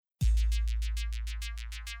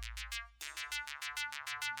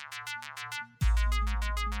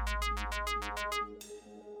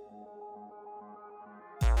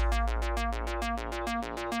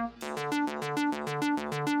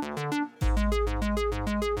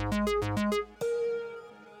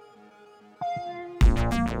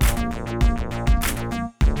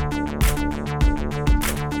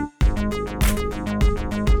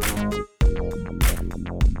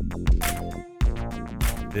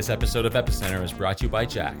This episode of Epicenter is brought to you by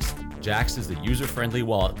Jaxx. Jaxx is the user-friendly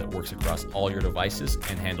wallet that works across all your devices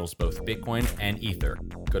and handles both Bitcoin and Ether.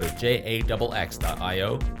 Go to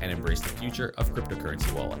jaxx.io and embrace the future of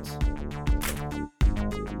cryptocurrency wallets.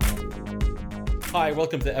 Hi,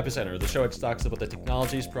 welcome to Epicenter, the show which talks about the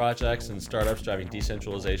technologies, projects, and startups driving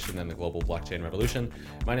decentralization and the global blockchain revolution.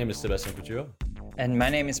 My name is Sebastian Couture. And my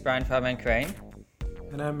name is Brian Fabian-Crain.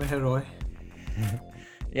 And I'm Meher Roy.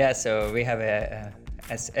 Yeah, so we have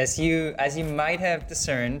as you might have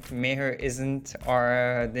discerned, Meher isn't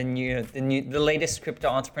the latest crypto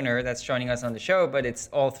entrepreneur that's joining us on the show, but it's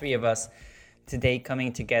all three of us today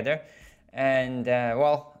coming together. And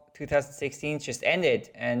 2016 just ended,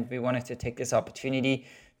 and we wanted to take this opportunity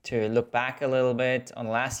to look back a little bit on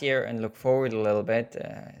last year and look forward a little bit.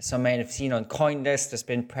 Some may have seen on CoinDesk, there's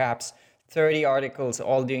been perhaps 30 articles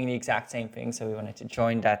all doing the exact same thing, so we wanted to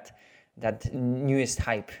join that newest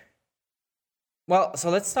hype. Well, so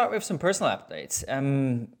let's start with some personal updates.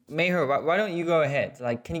 Meher, why don't you go ahead?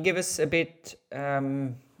 Can you give us a bit,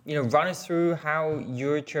 run us through how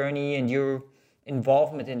your journey and your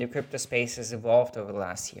involvement in the crypto space has evolved over the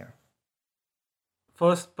last year?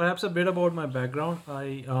 First, perhaps a bit about my background.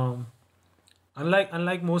 I,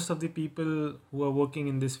 unlike most of the people who are working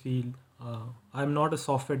in this field, I'm not a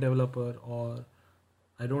software developer, or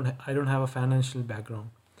I don't have a financial background.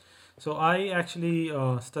 So I actually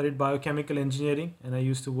studied biochemical engineering, and I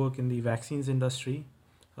used to work in the vaccines industry.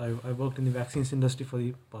 I worked in the vaccines industry for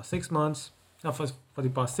the past 6 months, for the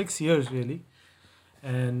past 6 years really.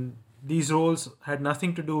 And these roles had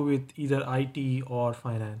nothing to do with either IT or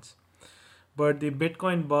finance. But the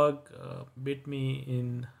Bitcoin bug bit me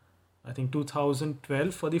in, I think,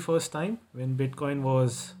 2012 for the first time, when Bitcoin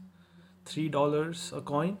was $3 a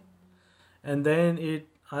coin. And then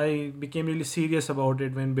I became really serious about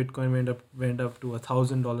it when Bitcoin went up to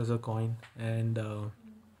 $1,000 a coin, and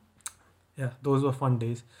those were fun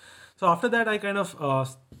days. So after that, I kind of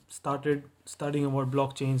started studying about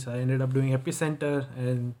blockchains. I ended up doing Epicenter,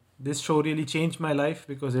 and this show really changed my life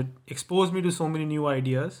because it exposed me to so many new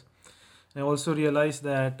ideas. I also realized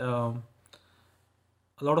that a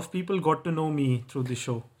lot of people got to know me through the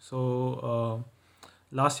show. So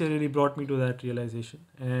last year really brought me to that realization,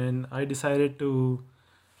 and I decided to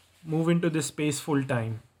move into this space full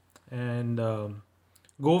time and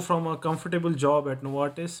go from a comfortable job at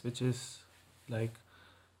Novartis, which is like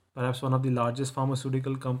perhaps one of the largest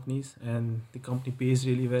pharmaceutical companies, and the company pays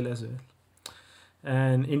really well as well,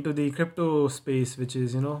 and into the crypto space, which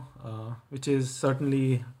is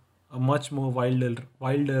certainly a much more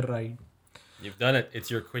wilder ride. You've done it.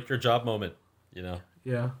 It's your quit your job moment,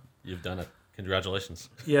 Yeah. You've done it. Congratulations.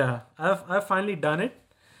 Yeah, I've finally done it,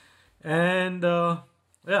 and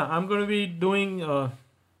I'm going to be doing.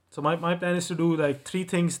 So my plan is to do like 3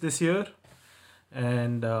 things this year,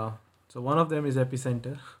 and so one of them is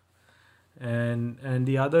Epicenter, and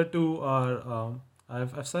the other 2 are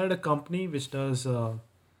I've started a company which does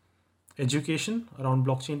education around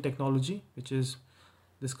blockchain technology,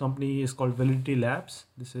 this company is called Validity Labs.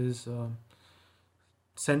 This is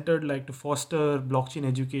centered to foster blockchain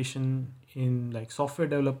education in software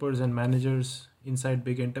developers and managers inside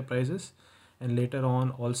big enterprises, and later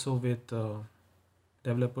on also with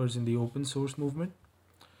developers in the open source movement.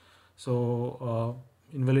 So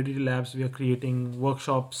in Validity Labs, we are creating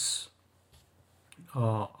workshops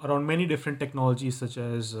around many different technologies such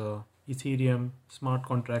as Ethereum, smart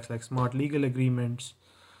contracts like smart legal agreements,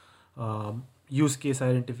 use case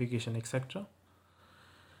identification, etc.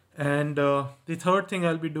 And the third thing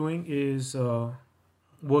I'll be doing is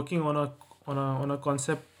working on a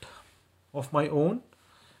concept of my own,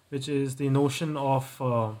 which is the notion of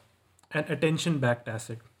an attention-backed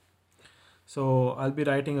asset. So I'll be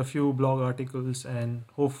writing a few blog articles and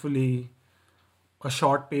hopefully a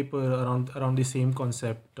short paper around the same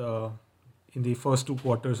concept in the first 2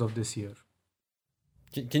 quarters of this year.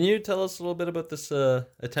 Can you tell us a little bit about this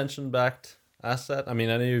attention-backed asset? I mean,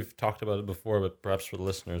 I know you've talked about it before, but perhaps for the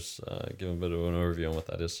listeners, give a bit of an overview on what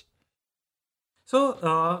that is.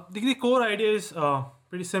 So the core idea is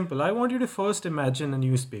pretty simple. I want you to first imagine a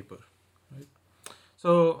newspaper. Right?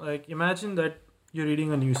 So imagine that you're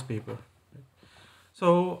reading a newspaper. Right?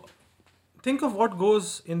 So think of what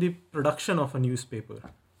goes in the production of a newspaper.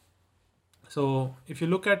 So if you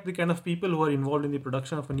look at the kind of people who are involved in the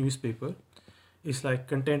production of a newspaper, it's like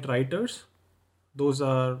content writers. Those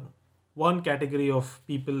are one category of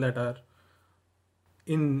people that are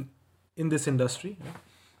in this industry.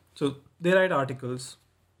 So they write articles,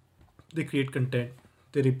 they create content,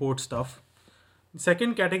 they report stuff. The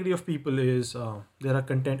second category of people is there are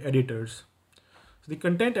content editors. So the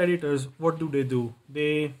content editors, what do?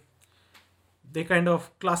 they kind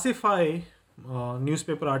of classify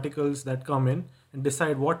newspaper articles that come in and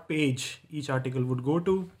decide what page each article would go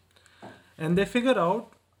to, and they figure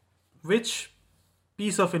out which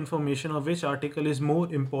piece of information or which article is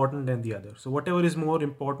more important than the other. So whatever is more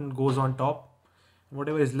important goes on top, and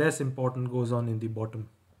whatever is less important goes on in the bottom,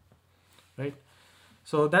 right?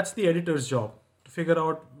 So that's the editor's job, to figure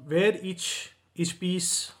out where each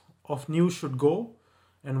piece of news should go,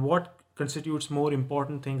 and what constitutes more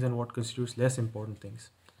important things and what constitutes less important things.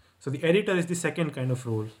 So the editor is the second kind of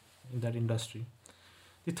role in that industry.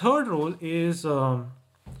 The third role is the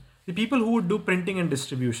people who would do printing and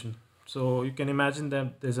distribution. So you can imagine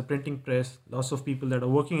that there's a printing press, lots of people that are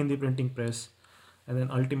working in the printing press, and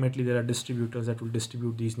then ultimately there are distributors that will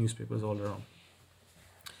distribute these newspapers all around.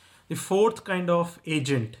 The fourth kind of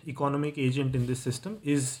agent, economic agent in this system,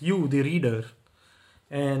 is you, the reader.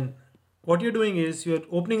 And what you're doing is you're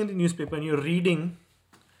opening the newspaper and you're reading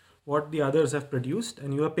what the others have produced,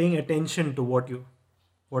 and you are paying attention to what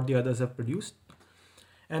the others have produced.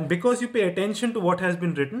 And because you pay attention to what has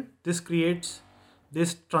been written,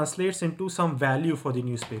 this translates into some value for the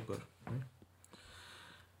newspaper. Right?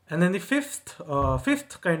 And then the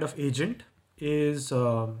fifth kind of agent is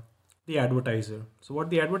the advertiser. So what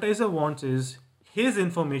the advertiser wants is his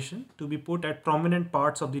information to be put at prominent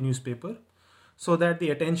parts of the newspaper, so that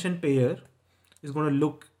the attention payer is going to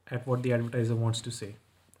look at what the advertiser wants to say.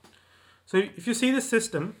 So if you see the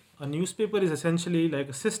system, a newspaper is essentially like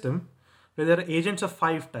a system where there are agents of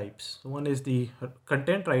 5 types. So one is the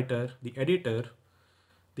content writer, the editor,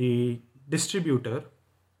 the distributor,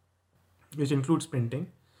 which includes printing,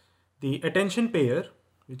 the attention payer,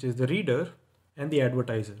 which is the reader, and the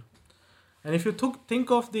advertiser. And if you think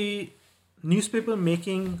of the newspaper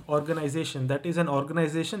making organization, that is an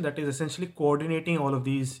organization that is essentially coordinating all of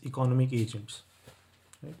these economic agents.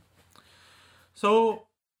 Right? So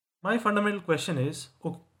my fundamental question is,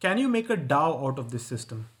 can you make a DAO out of this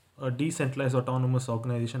system, a decentralized autonomous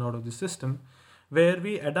organization out of this system, where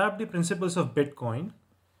we adapt the principles of Bitcoin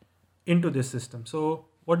into this system? So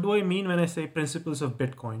what do I mean when I say principles of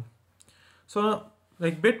Bitcoin? So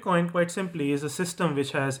like Bitcoin, quite simply, is a system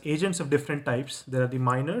which has agents of different types. There are the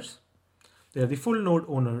miners, there are the full node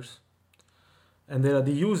owners, and there are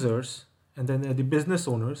the users, and then there are the business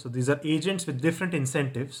owners. So these are agents with different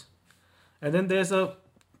incentives. And then there's a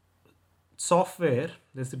software,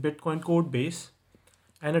 there's the Bitcoin code base,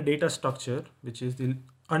 and a data structure, which is the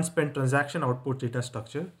unspent transaction output data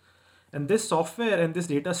structure. And this software and this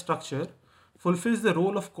data structure fulfills the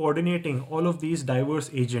role of coordinating all of these diverse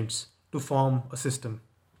agents to form a system.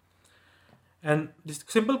 And this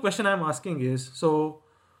simple question I'm asking is, so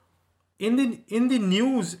in the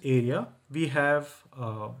news area, we have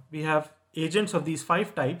agents of these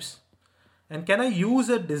 5 types, and can I use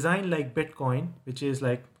a design like Bitcoin, which is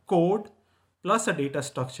like code plus a data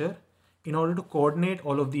structure, in order to coordinate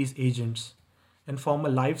all of these agents and form a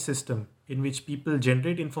live system in which people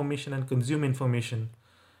generate information and consume information,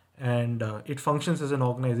 and it functions as an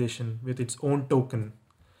organization with its own token?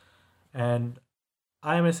 And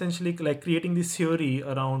I am essentially like creating this theory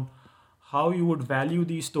around how you would value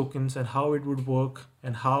these tokens and how it would work,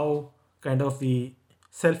 and how kind of the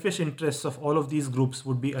selfish interests of all of these groups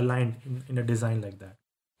would be aligned in a design like that.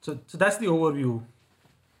 So that's the overview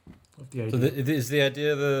of the idea. So is the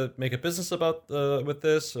idea to make a business about with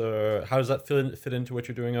this, or how does that fit into what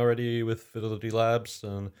you're doing already with Fidelity Labs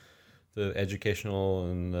and the educational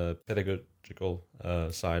and pedagogical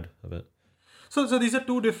side of it? So these are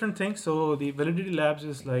 2 different things. So the Validity Labs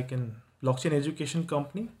is like an blockchain education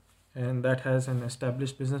company, and that has an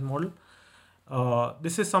established business model.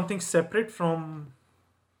 This is something separate from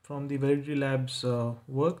the Validity Labs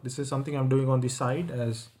work. This is something I'm doing on the side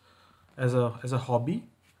as a hobby,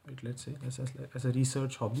 right? Let's say as a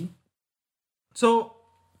research hobby. So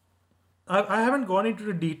I haven't gone into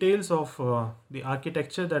the details of the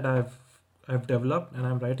architecture that I've developed and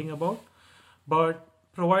I'm writing about, but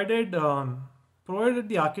provided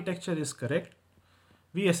the architecture is correct,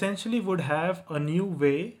 we essentially would have a new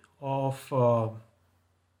way of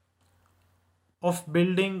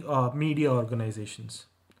building media organizations.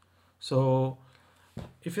 So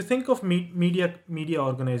if you think of media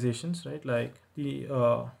organizations, right, like the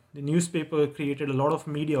newspaper created a lot of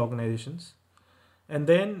media organizations, and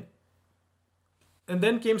then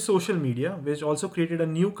came social media, which also created a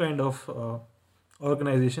new kind of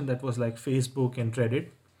organization that was like Facebook and Reddit.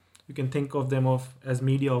 You can think of them as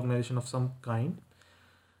media organization of some kind.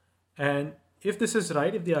 And if this is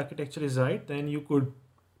right, if the architecture is right, then you could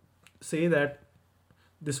say that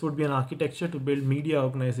this would be an architecture to build media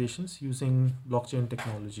organizations using blockchain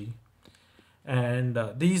technology. And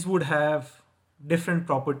these would have different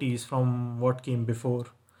properties from what came before.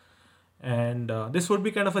 And this would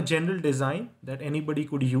be kind of a general design that anybody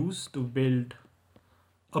could use to build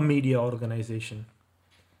a media organization.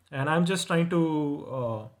 And I'm just trying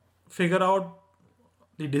to figure out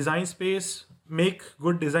the design space, make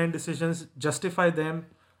good design decisions, justify them,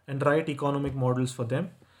 and write economic models for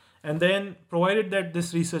them. And then, provided that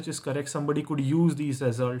this research is correct, somebody could use these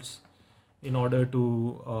results in order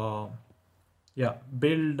to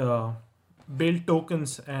build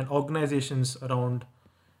tokens and organizations around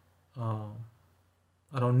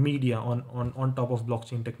media on top of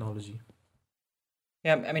blockchain technology.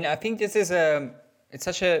 Yeah, I mean, I think this is it's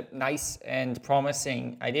such a nice and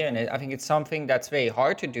promising idea, and I think it's something that's very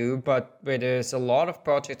hard to do, but where there's a lot of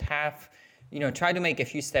projects have, try to make a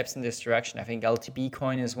few steps in this direction. I think LTB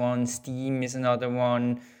Coin is one, Steem is another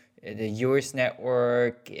one, the Yours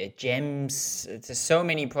Network, Gems. There's so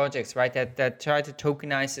many projects, right, that try to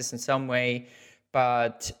tokenize this in some way.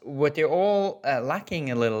 But what they're all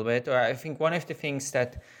lacking a little bit, or I think one of the things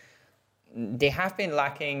that they have been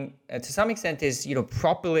lacking to some extent is,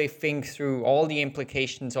 properly think through all the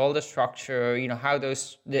implications, all the structure, how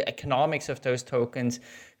the economics of those tokens,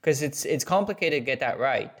 because it's complicated to get that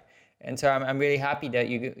right. And so I'm really happy that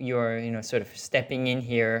you're sort of stepping in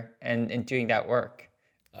here and doing that work.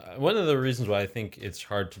 One of the reasons why I think it's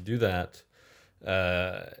hard to do that,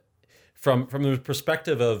 from the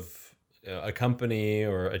perspective of a company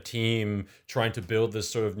or a team trying to build this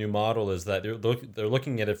sort of new model, is that they're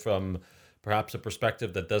looking at it from perhaps a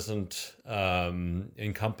perspective that doesn't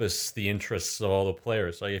encompass the interests of all the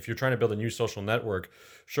players. Like if you're trying to build a new social network,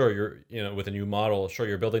 sure, you're with a new model, sure,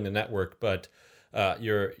 you're building the network, but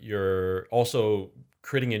you're also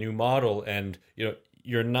creating a new model, and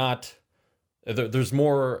you're not. There's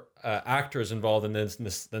more actors involved in this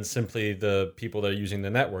than simply the people that are using the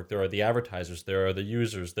network. There are the advertisers, there are the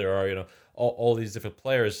users, there are all these different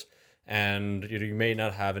players, and you may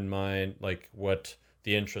not have in mind like what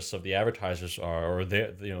the interests of the advertisers are, or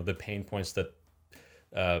the pain points that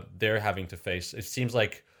they're having to face. It seems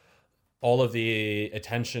like all of the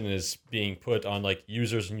attention is being put on like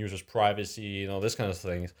users and users' privacy and all this kind of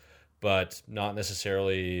things, but not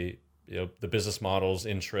necessarily the business models,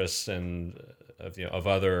 interests, and of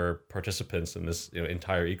other participants in this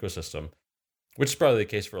entire ecosystem, which is probably the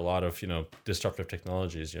case for a lot of disruptive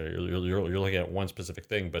technologies. You're looking at one specific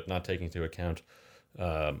thing, but not taking into account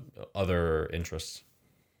other interests.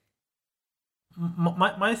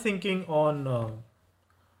 My thinking on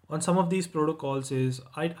some of these protocols is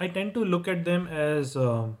I tend to look at them as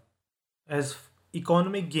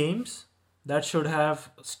economic games that should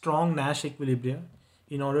have strong Nash equilibria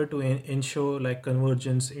in order to ensure like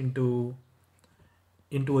convergence into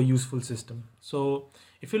a useful system. So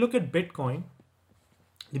if you look at Bitcoin,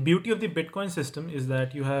 the beauty of the Bitcoin system is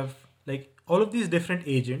that you have like all of these different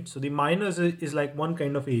agents. So the miners is like one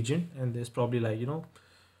kind of agent, and there's probably like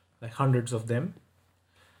hundreds of them.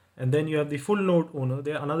 And then you have the full node owner,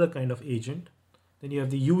 they're another kind of agent. Then you have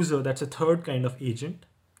the user, that's a third kind of agent.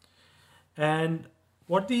 And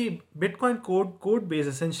what the Bitcoin code base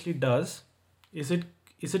essentially does is it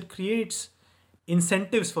creates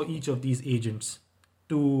incentives for each of these agents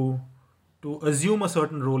to assume a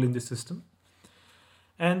certain role in the system.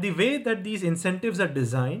 And the way that these incentives are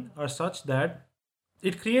designed are such that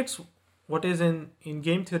it creates what is in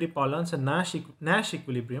game theory parlance a Nash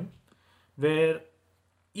equilibrium, where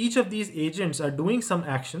each of these agents are doing some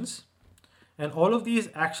actions, and all of these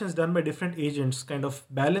actions done by different agents kind of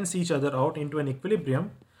balance each other out into an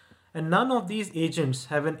equilibrium, and none of these agents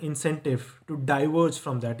have an incentive to diverge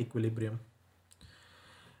from that equilibrium.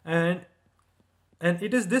 And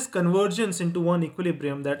it is this convergence into one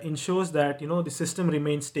equilibrium that ensures that the system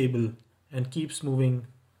remains stable and keeps moving,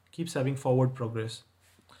 keeps having forward progress.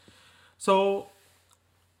 So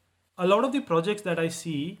a lot of the projects that I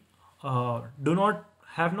see have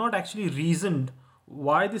not actually reasoned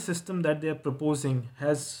why the system that they're proposing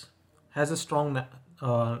has a strong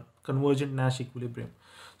convergent Nash equilibrium.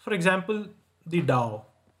 For example, the DAO.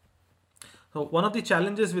 So one of the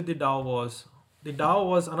challenges with the DAO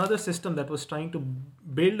was another system that was trying to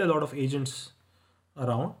build a lot of agents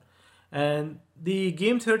around, and the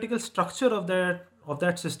game theoretical structure of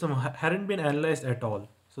that system hadn't been analyzed at all.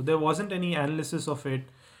 So there wasn't any analysis of it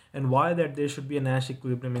and why that there should be a Nash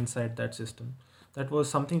equilibrium inside that system. That was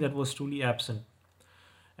something that was truly absent.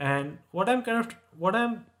 And what I'm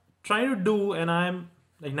trying to do, and I'm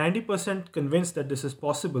like 90% convinced that this is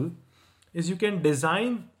possible, is you can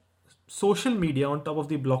design social media on top of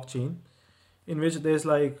the blockchain in which there's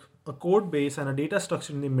like a code base and a data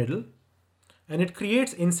structure in the middle, and it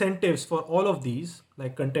creates incentives for all of these,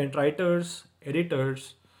 like content writers,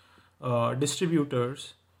 editors,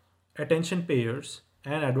 distributors, attention payers,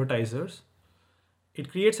 and advertisers. It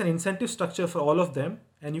creates an incentive structure for all of them,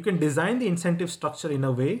 and you can design the incentive structure in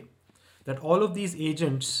a way that all of these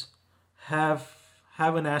agents have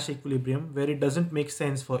a Nash equilibrium where it doesn't make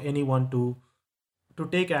sense for anyone to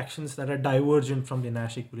take actions that are divergent from the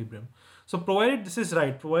Nash equilibrium. So provided this is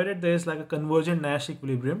right, provided there is like a convergent Nash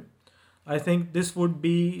equilibrium, I think this would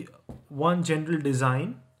be one general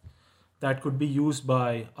design that could be used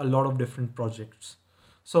by a lot of different projects.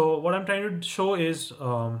 So what I'm trying to show is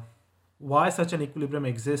why such an equilibrium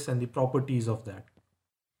exists and the properties of that.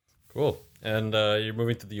 Cool. And you're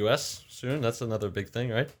moving to the US soon? That's another big thing,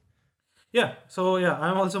 right? Yeah. So yeah,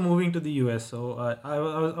 I'm also moving to the US. So I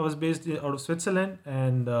was based out of Switzerland,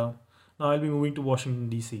 and now I'll be moving to Washington,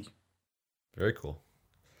 D.C. Very cool.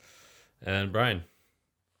 And Brian?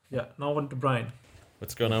 Yeah, now on to Brian.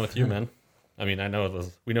 What's going on with you, man? I mean,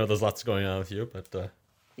 we know there's lots going on with you, but...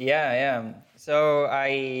 Yeah. So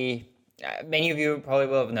many of you probably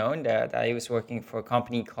will have known that I was working for a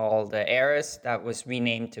company called Eris that was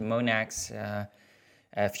renamed to Monax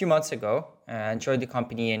a few months ago. I joined the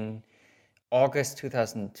company in August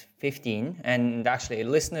 2015, and actually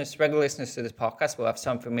regular listeners to this podcast will have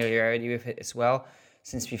some familiarity with it as well,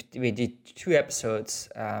 since we did 2 episodes,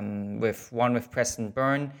 one with Preston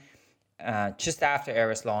Byrne, just after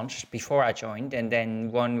Eris launched, before I joined, and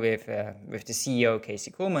then one with the CEO,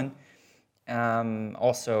 Casey Kuhlman,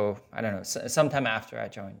 also, I don't know, sometime after I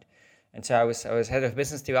joined. And so I was head of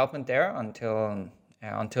business development there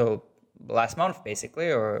until last month,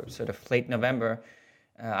 basically, or sort of late November.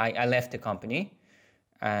 I left the company,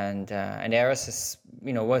 and Eris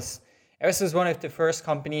was one of the first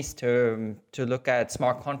companies to look at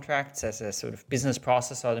smart contracts as a sort of business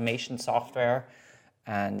process automation software,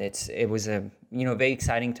 and it was a very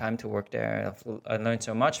exciting time to work there. I learned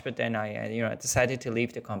so much, but then I decided to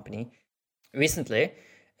leave the company recently,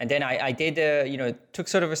 and then I did took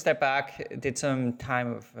sort of a step back, did some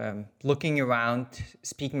time of looking around,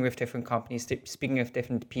 speaking with different companies, speaking with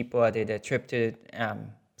different people. I did a trip to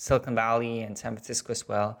Silicon Valley and San Francisco as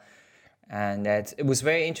well. And it was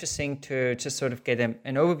very interesting to just sort of get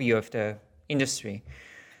an overview of the industry.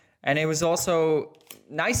 And it was also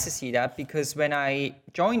nice to see that, because when I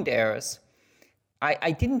joined Eris,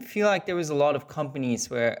 I didn't feel like there was a lot of companies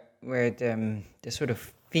where the sort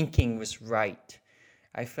of thinking was right.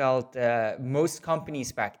 I felt most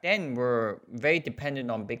companies back then were very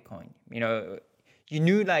dependent on Bitcoin. You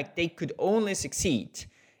knew like they could only succeed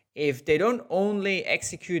if they don't only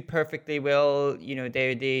execute perfectly well,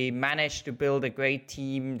 they managed to build a great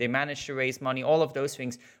team, they managed to raise money, all of those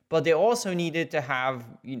things, but they also needed to have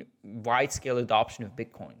wide-scale adoption of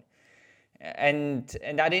Bitcoin. And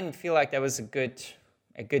I didn't feel like that was a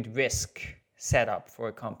good risk setup for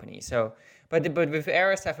a company. So, but with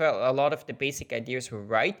Eris, I felt a lot of the basic ideas were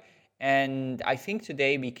right, and I think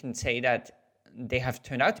today we can say that they have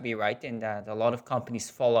turned out to be right, in that a lot of companies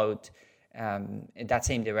followed in that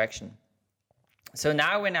same direction. So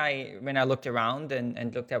now when I looked around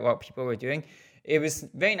and looked at what people were doing, it was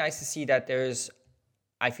very nice to see that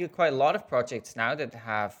I feel quite a lot of projects now that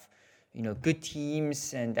have good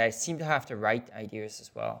teams, and I seem to have the right ideas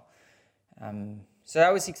as well. So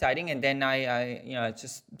that was exciting, and then I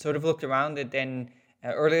just sort of looked around, and then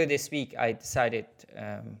earlier this week I decided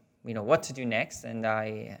what to do next, and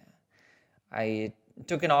I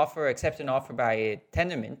accepted an offer by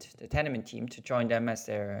Tendermint, the Tendermint team, to join them as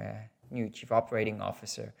their new chief operating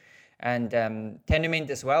officer. And Tendermint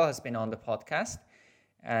as well has been on the podcast.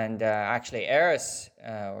 And actually Eris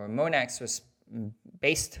or Monax was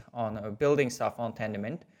based on building stuff on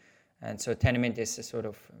Tendermint. And so Tendermint is a sort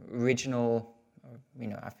of original,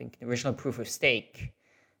 I think the original proof of stake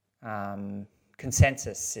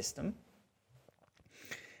consensus system.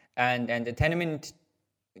 And the Tendermint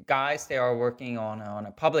guys, they are working on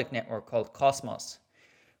a public network called Cosmos,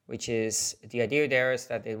 which is, the idea there is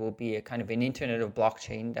that it will be a kind of an internet of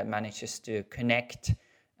blockchain that manages to connect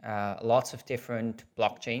lots of different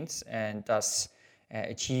blockchains, and thus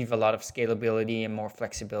achieve a lot of scalability and more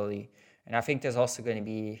flexibility. And I think there's also going to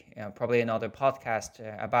be probably another podcast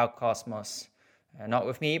about Cosmos, not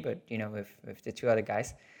with me, but with the 2 other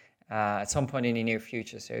guys at some point in the near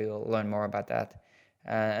future, so you'll learn more about that.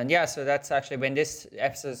 So that's actually, when this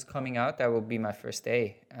episode is coming out, that will be my first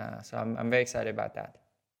day. So I'm very excited about that.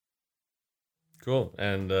 Cool.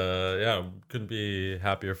 And couldn't be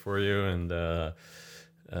happier for you. And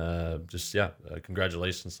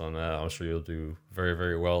congratulations on that. I'm sure you'll do very,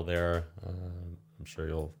 very well there. I'm sure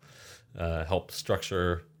you'll help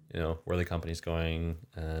structure, where the company's going,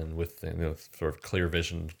 and with sort of clear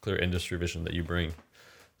vision, clear industry vision that you bring.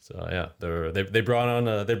 So yeah, they brought on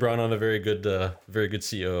a very good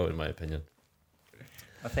CEO in my opinion.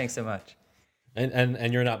 Well, thanks so much.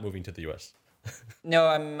 And you're not moving to the US. No,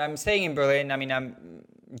 I'm staying in Berlin. I mean,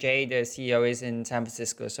 Jay, the CEO, is in San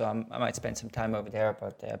Francisco, so I might spend some time over there.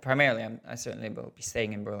 But primarily, I certainly will be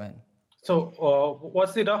staying in Berlin. So,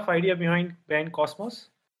 what's the rough idea behind Cosmos?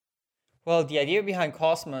 Well, the idea behind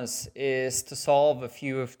Cosmos is to solve a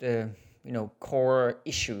few of the core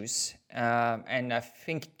issues, and I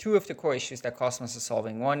think two of the core issues that Cosmos is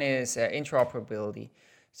solving. One is interoperability.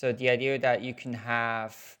 So the idea that you can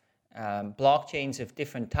have blockchains of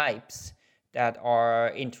different types that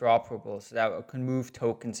are interoperable, so that can move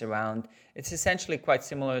tokens around. It's essentially quite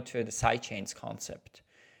similar to the sidechains concept.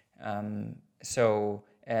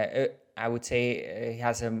 I would say it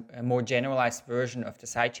has a more generalized version of the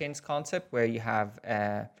sidechains concept, where you have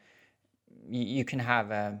you can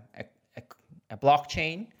have a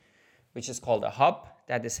blockchain, which is called a hub,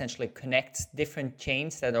 that essentially connects different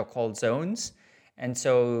chains that are called zones. And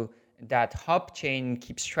so that hub chain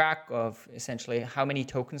keeps track of essentially how many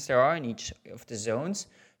tokens there are in each of the zones,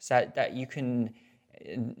 so that you can,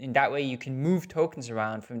 in that way, you can move tokens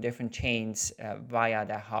around from different chains via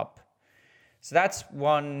that hub. So that's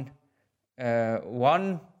one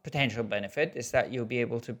potential benefit, is that you'll be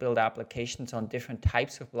able to build applications on different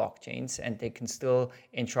types of blockchains, and they can still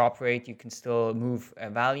interoperate. You can still move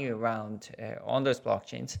value around on those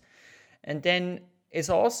blockchains. And then it's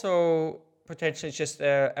also potentially just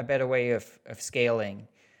a better way of scaling.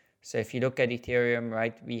 So if you look at Ethereum,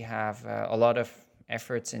 right, we have a lot of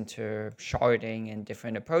efforts into sharding and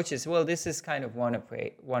different approaches. Well, this is kind of one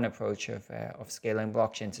approach of scaling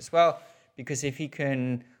blockchains as well, because if you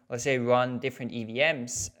can, let's say, run different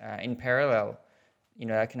EVMs in parallel,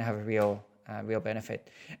 that can have a real benefit.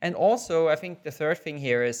 And also, I think the third thing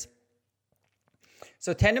here is,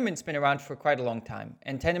 so Tendermint's been around for quite a long time,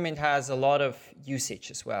 and Tendermint has a lot of usage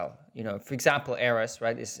as well. For example, Eris,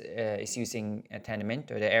 right, is using Tendermint,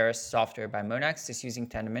 or the Eris software by Monax is using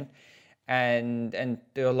Tendermint, and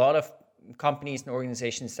there are a lot of companies and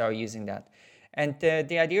organizations that are using that. And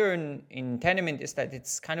the idea in Tendermint is that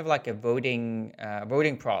it's kind of like a voting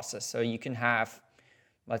process. So you can have,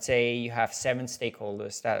 let's say, you have 7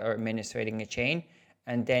 stakeholders that are administrating a chain,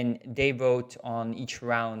 and then they vote on each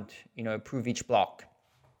round, approve each block.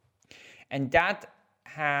 And that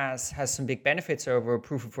has some big benefits over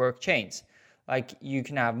proof of work chains. Like, you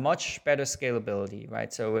can have much better scalability,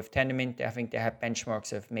 right? So with Tendermint, I think they have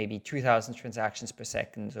benchmarks of maybe 2,000 transactions per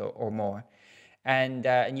second or more. And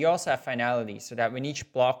you also have finality, so that when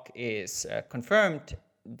each block is confirmed,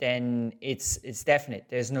 then it's definite.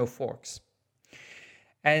 There's no forks.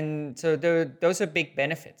 And so those are big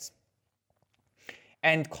benefits.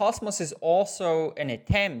 And Cosmos is also an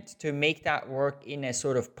attempt to make that work in a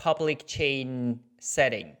sort of public chain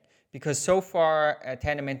setting, because so far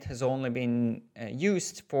Tendermint has only been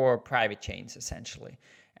used for private chains, essentially.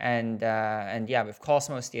 And with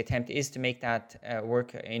Cosmos, the attempt is to make that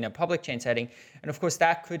work in a public chain setting. And of course,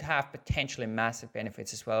 that could have potentially massive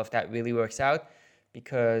benefits as well if that really works out.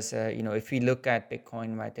 Because, if we look at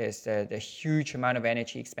Bitcoin, right, there's the huge amount of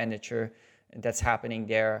energy expenditure that's happening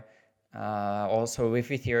there. Also with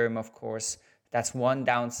Ethereum, of course, that's one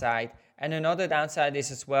downside. And another downside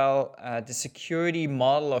is as well, the security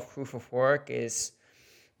model of proof of work is,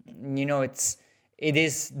 it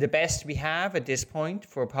is the best we have at this point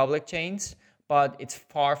for public chains, but it's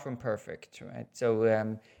far from perfect, right? So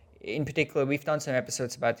in particular, we've done some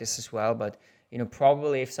episodes about this as well, but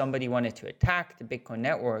probably if somebody wanted to attack the Bitcoin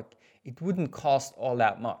network, it wouldn't cost all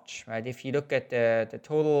that much, right? If you look at the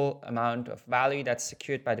total amount of value that's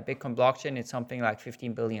secured by the Bitcoin blockchain, it's something like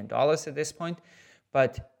 $15 billion at this point.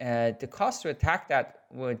 But the cost to attack that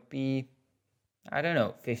would be, I don't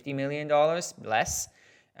know, $50 million less.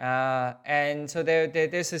 And so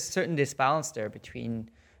there's a certain disbalance there between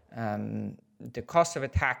the cost of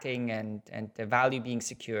attacking and the value being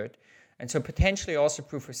secured. And so potentially also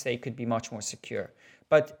proof of stake could be much more secure.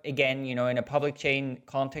 But again, in a public chain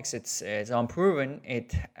context, it's unproven.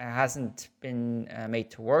 It hasn't been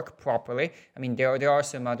made to work properly. I mean, there are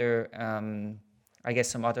some other,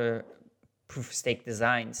 some other proof of stake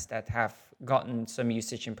designs that have gotten some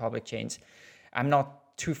usage in public chains. I'm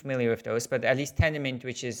not too familiar with those, but at least Tendermint,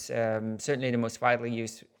 which is certainly the most widely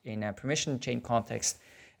used in a permission chain context,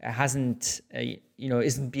 isn't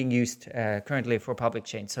being used currently for public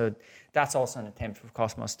chain. So that's also an attempt for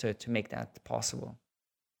Cosmos to make that possible.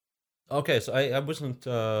 Okay, so I wasn't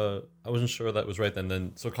sure that was right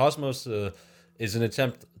then. So Cosmos is an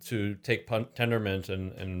attempt to take Tendermint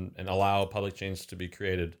and allow public chains to be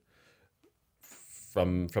created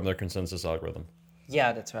from their consensus algorithm.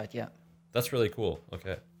 Yeah, that's right. Yeah. That's really cool.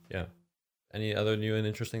 Okay. Yeah. Any other new and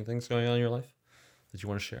interesting things going on in your life that you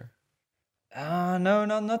want to share? No,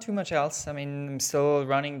 not too much else. I mean, I'm still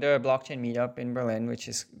running the blockchain meetup in Berlin, which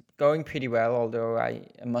is going pretty well. Although I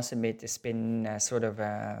must admit, it's been sort of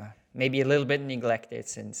maybe a little bit neglected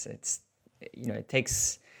since it's it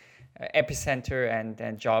takes Epicenter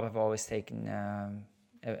and Job have always taken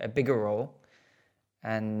a bigger role.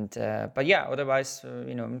 And but yeah, otherwise,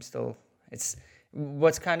 I'm still. It's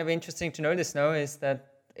what's kind of interesting to notice now is that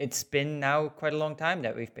it's been now quite a long time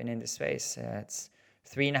that we've been in this space. It's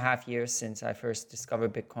 3.5 years since I first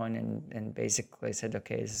discovered Bitcoin and basically said,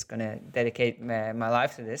 okay, this is gonna dedicate my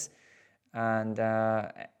life to this. And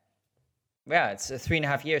it's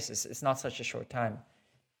 3.5 years. It's not such a short time.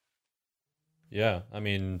 Yeah, I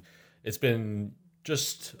mean, it's been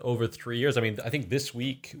just over 3 years. I mean, I think this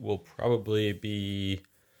week will probably be.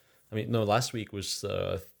 I mean, no, last week was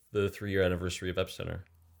the 3-year anniversary of Epicenter.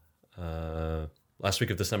 Last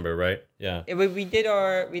week of December, right? Yeah. We did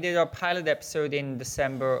our pilot episode in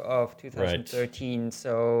December of 2013. Right.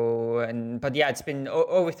 So, but yeah, it's been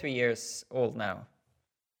over 3 years old now.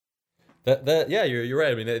 Yeah, you're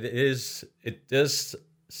right. I mean, it does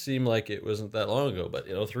seem like it wasn't that long ago, but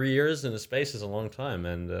 3 years in a space is a long time,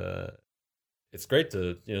 and it's great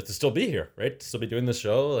to to still be here, right? To still be doing this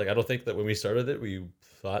show. Like, I don't think that when we started it, we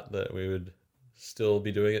thought that we would still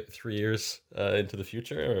be doing it 3 years into the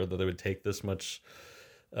future, or that it would take this much,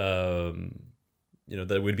 that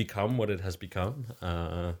it would become what it has become.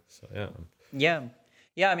 So yeah.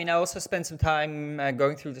 Yeah, I mean, I also spent some time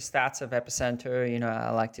going through the stats of Epicenter. I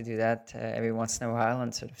like to do that every once in a while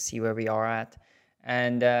and sort of see where we are at.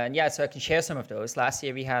 And so I can share some of those. Last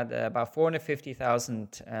year we had about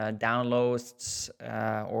 450,000 downloads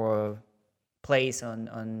or plays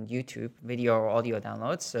on YouTube, video or audio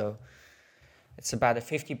downloads. So it's about a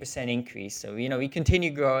 50% increase. So, we continue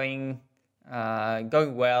growing,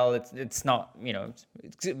 going well. It's not,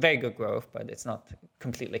 it's very good growth, but it's not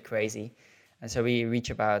completely crazy. And so we reach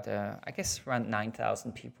about, I guess, around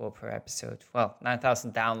 9,000 people per episode. Well,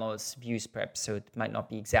 9,000 downloads, views per episode might not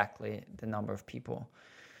be exactly the number of people.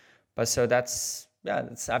 But so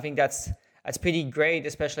I think that's pretty great,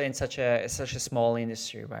 especially in such a small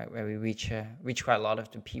industry, right, where we reach quite a lot of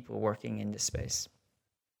the people working in this space.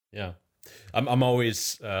 Yeah. I'm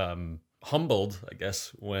always humbled, I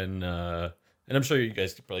guess, when, and I'm sure you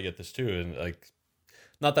guys probably get this too, and like,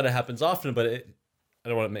 not that it happens often, but I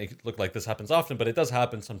don't want to make it look like this happens often, but it does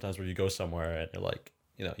happen sometimes where you go somewhere and you're like,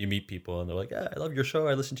 you meet people and they're like, yeah, I love your show,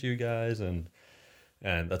 I listen to you guys, and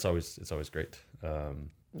it's always great.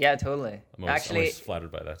 Yeah, totally. I'm always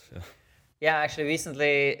flattered by that. Yeah. Yeah, actually,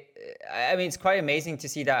 recently, I mean, it's quite amazing to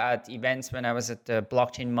see that at events. When I was at the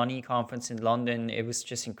Blockchain Money conference in London, it was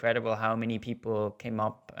just incredible how many people came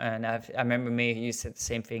up. And I remember you said the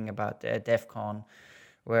same thing about DEF CON,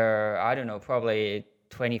 where, I don't know, probably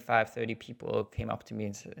 25, 30 people came up to me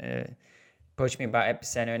and approached me about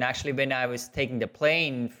Epicenter. And actually, when I was taking the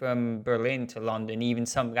plane from Berlin to London, even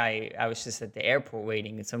some guy, I was just at the airport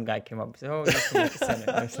waiting, and some guy came up and said, oh, you're from Epicenter.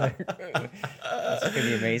 I was like, that's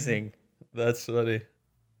pretty amazing. That's funny.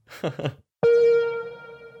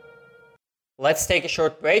 Let's take a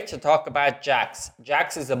short break to talk about Jaxx.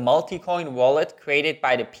 Jaxx is a multi-coin wallet created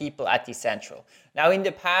by the people at Decentral. Now, in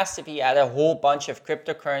the past, if you had a whole bunch of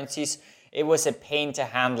cryptocurrencies, it was a pain to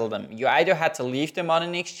handle them. You either had to leave them on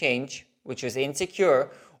an exchange, which was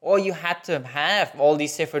insecure, or you had to have all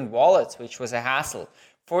these different wallets, which was a hassle.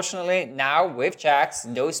 Fortunately, now with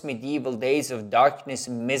Jaxx, those medieval days of darkness,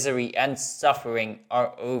 misery, and suffering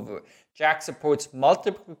are over. Jaxx supports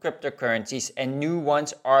multiple cryptocurrencies and new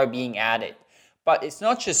ones are being added. But it's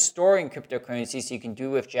not just storing cryptocurrencies you can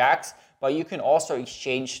do with Jaxx, but you can also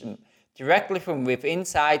exchange them directly from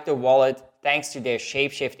inside the wallet thanks to their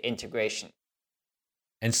Shapeshift integration.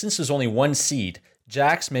 And since there's only one seed,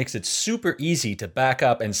 Jaxx makes it super easy to back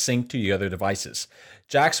up and sync to your other devices.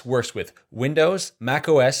 Jaxx works with Windows,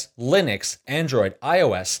 macOS, Linux, Android,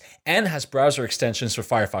 iOS, and has browser extensions for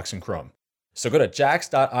Firefox and Chrome. So go to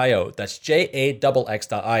jaxx.io, that's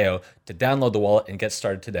jaxx.io, to download the wallet and get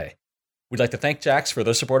started today. We'd like to thank Jaxx for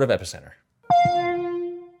their support of Epicenter.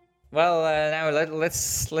 Well, now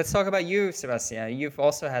let's talk about you, Sebastian. You've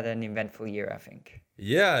also had an eventful year, I think.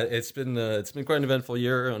 Yeah, it's been quite an eventful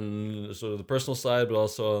year on sort of the personal side, but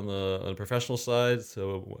also on the professional side.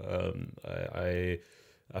 So I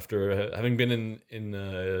after having been in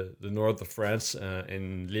the north of France,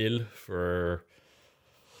 in Lille for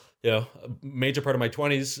a major part of my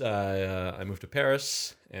 20s, I moved to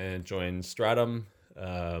Paris and joined Stratum.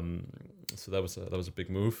 So that was a big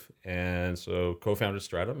move, and so co-founded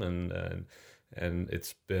Stratum, and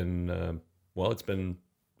it's been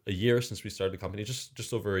a year since we started the company,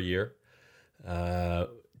 just over a year.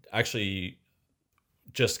 Actually,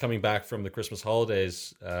 just coming back from the Christmas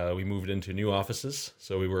holidays, we moved into new offices.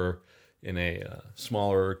 So we were in a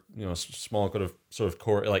smaller, small sort of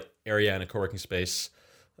core like area and a co-working space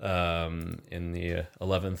in the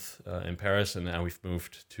 11th in Paris, and now we've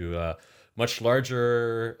moved to a much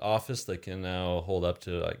larger office that can now hold up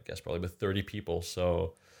to, I guess, probably with 30 people.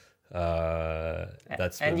 So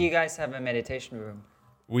that's. And you guys have a meditation room.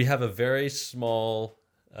 We have a very small,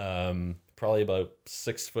 probably about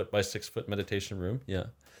 6 foot by 6 foot meditation room. Yeah.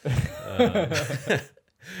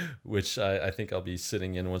 Which I think I'll be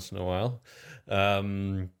sitting in once in a while.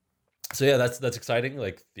 So yeah, that's exciting.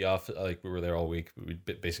 Like the office, like we were there all week. We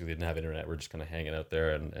basically didn't have internet. We're just kind of hanging out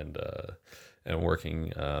there and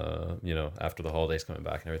working. After the holidays, coming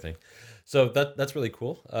back and everything. So that's really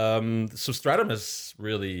cool. So Stratum is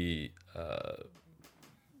really I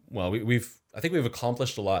think we've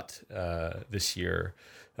accomplished a lot this year.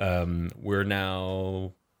 We're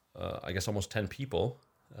now I guess almost 10 people,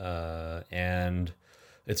 and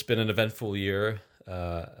it's been an eventful year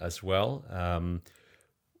as well.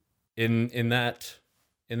 In that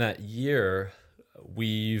year,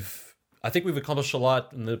 I think we've accomplished a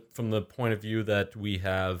lot from the point of view that we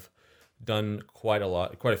have done quite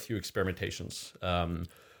a few experimentations.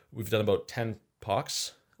 We've done about 10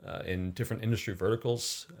 POCs in different industry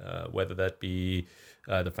verticals, whether that be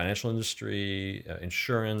the financial industry,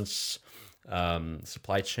 insurance,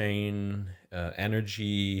 supply chain,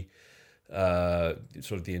 energy,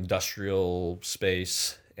 sort of the industrial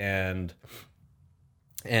space, and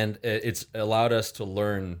it's allowed us to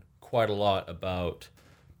learn quite a lot about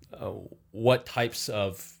what types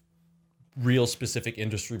of real specific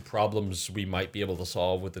industry problems we might be able to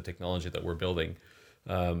solve with the technology that we're building.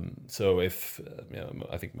 So if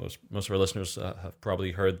I think most of our listeners have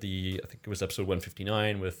probably heard I think it was episode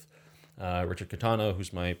 159 with Richard Catano,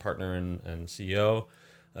 who's my partner and CEO,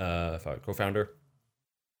 co-founder,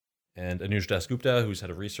 and Anuj Dasgupta, who's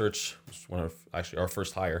head of research, was one of actually our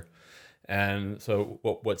first hire. And so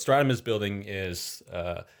what Stratum is building is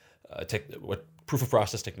what proof of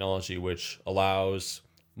process technology, which allows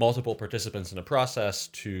multiple participants in a process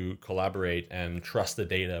to collaborate and trust the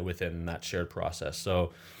data within that shared process.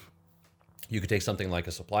 So you could take something like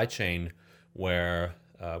a supply chain where,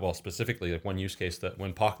 specifically like one use case, that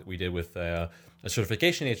one POC that we did with a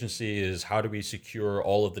certification agency is how do we secure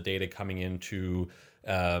all of the data coming into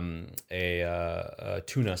a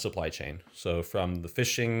tuna supply chain. So from the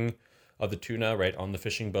fishing of the tuna, right, on the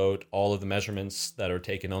fishing boat, all of the measurements that are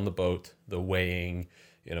taken on the boat, the weighing,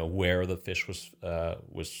 where the fish was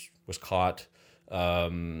caught,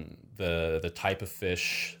 the type of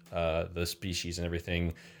fish, the species and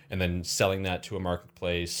everything, and then selling that to a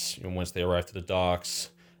marketplace. Once they arrive to the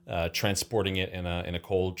docks, transporting it in a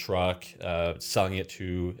cold truck, selling it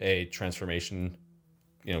to a transformation,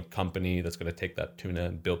 company that's going to take that tuna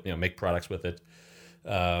and build, make products with it,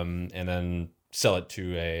 and then sell it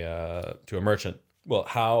to a merchant. Well,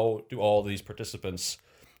 how do all these participants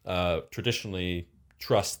traditionally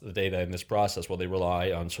trust the data in this process? Well, they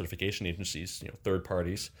rely on certification agencies, third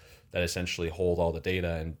parties that essentially hold all the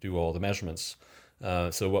data and do all the measurements.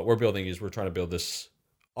 So what we're building is we're trying to build this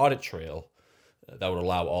audit trail that would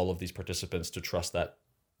allow all of these participants to trust that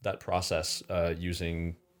process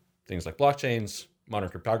using things like blockchains, modern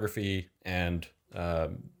cryptography, and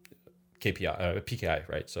PKI,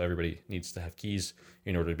 right? So everybody needs to have keys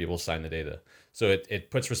in order to be able to sign the data. So it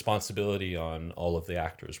puts responsibility on all of the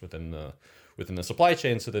actors within the supply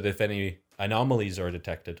chain, so that if any anomalies are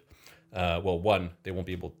detected, they won't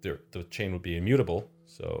be able. The chain would be immutable,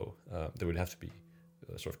 so there would have to be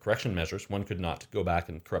sort of correction measures. One could not go back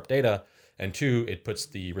and corrupt data, and two, it puts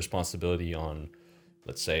the responsibility on,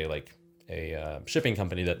 let's say, like a shipping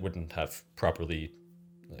company that wouldn't have properly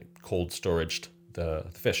cold storaged the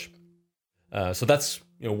fish. So that's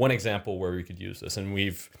one example where we could use this, and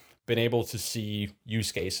we've been able to see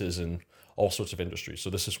use cases in all sorts of industries. So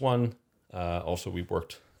this is one. Also, we've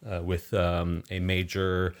worked with a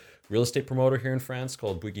major real estate promoter here in France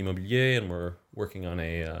called Bouygues Immobilier, and we're working on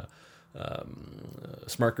a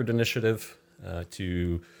smart grid initiative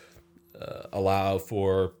to allow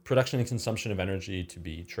for production and consumption of energy to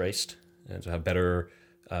be traced and to have better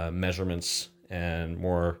measurements and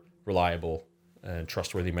more reliable and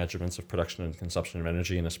trustworthy measurements of production and consumption of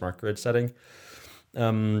energy in a smart grid setting.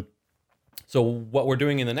 So what we're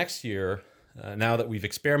doing in the next year, now that we've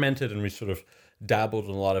experimented and we've sort of dabbled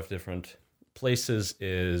in a lot of different places,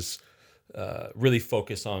 is really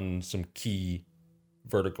focus on some key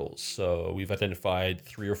verticals. So we've identified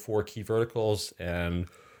 3 or 4 key verticals, and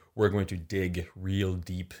we're going to dig real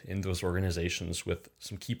deep in those organizations with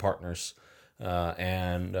some key partners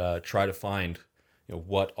and try to find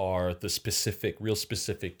what are the real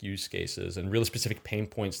specific use cases and real specific pain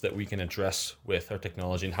points that we can address with our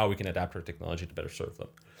technology and how we can adapt our technology to better serve them.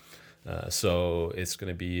 So it's going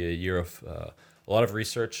to be a year of a lot of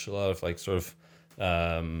research, a lot of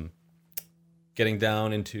getting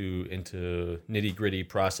down into nitty gritty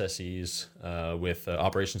processes with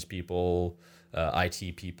operations people,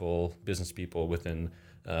 IT people, business people within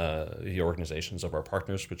the organizations of our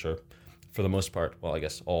partners, which are for the most part, well, I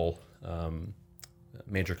guess all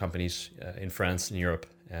major companies in France and Europe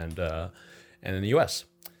and in the US.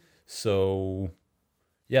 So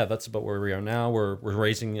yeah, that's about where we are now. We're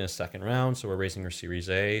raising a second round, so we're raising our Series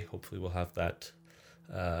A. Hopefully we'll have that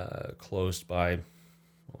closed by,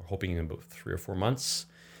 we're hoping, in about 3 or 4 months,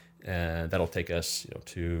 and that'll take us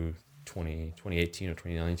to 2018 or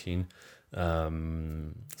 2019.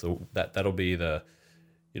 So that'll be the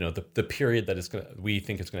period that we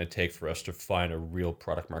think it's going to take for us to find a real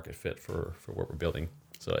product market fit for what we're building.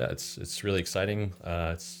 So yeah, it's really exciting.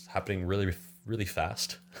 It's happening really, really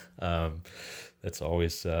fast. It's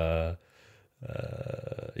always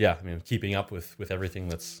keeping up with everything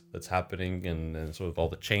that's happening and sort of all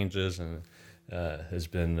the changes, and has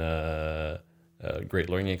been a great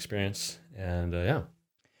learning experience. And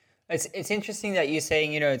It's interesting that you're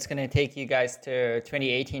saying, it's going to take you guys to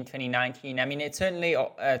 2018, 2019. I mean, it's certainly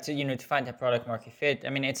to find a product market fit. I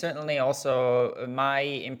mean, it's certainly also my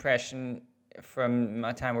impression from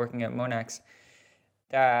my time working at Monax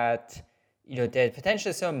that the potential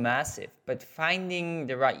is so massive, but finding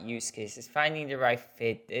the right use cases, finding the right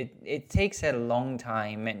fit, it takes a long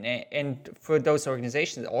time, and for those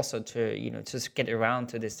organizations also to just get around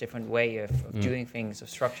to this different way of doing things, of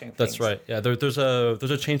structuring things. That's right. Yeah, there's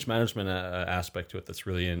a change management aspect to it that's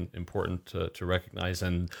really important to recognize,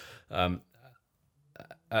 and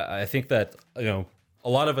I think that a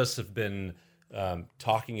lot of us have been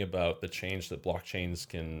talking about the change that blockchains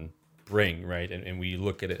can bring, right? And we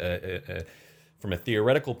look at it from a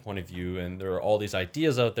theoretical point of view, and there are all these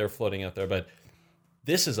ideas out there floating out there, but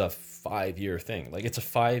this is a 5-year thing. Like, it's a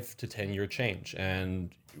 5 to 10 year change. And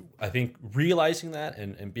I think realizing that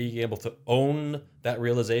and being able to own that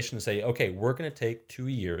realization and say, okay, we're going to take 2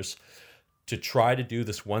 years to try to do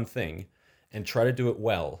this one thing and try to do it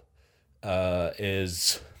well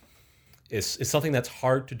is something that's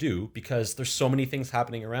hard to do because there's so many things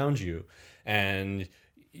happening around you, and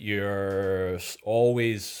you're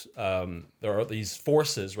always there are these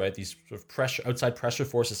forces, right? These sort of outside pressure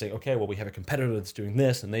forces saying, okay, well, we have a competitor that's doing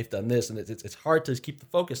this and they've done this, and it's hard to keep the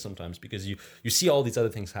focus sometimes because you see all these other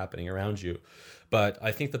things happening around you. But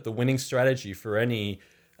I think that the winning strategy for any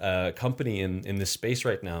company in this space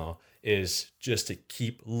right now is just to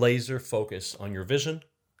keep laser focus on your vision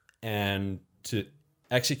and to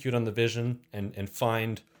execute on the vision and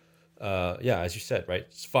find as you said,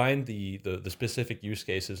 right, find the specific use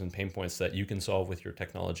cases and pain points that you can solve with your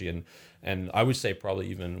technology, and I would say probably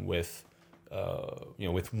even with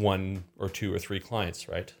with 1 or 2 or 3 clients,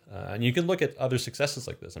 right? And you can look at other successes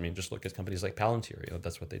like this. I mean, just look at companies like Palantir.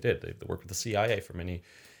 That's what they did. They worked with the CIA for many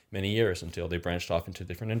years until they branched off into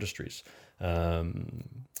different industries. I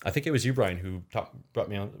think it was you, Brian, who got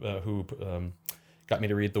me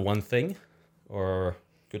to read The One Thing, or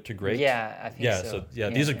Good to Great. Yeah, I think so.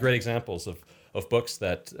 These are great examples of books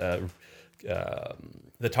that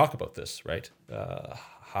talk about this, right?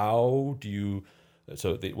 How do you?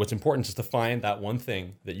 What's important is to find that one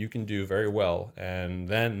thing that you can do very well, and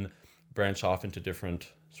then branch off into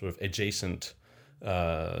different sort of adjacent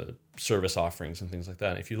service offerings and things like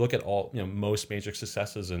that. And if you look at all most major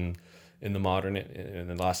successes in the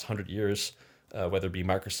last 100 years, whether it be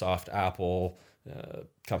Microsoft, Apple,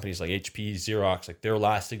 companies like HP, Xerox, like their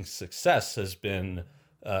lasting success has been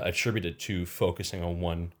attributed to focusing on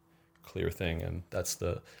one clear thing, and that's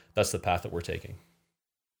the path that we're taking.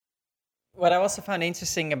 What I also found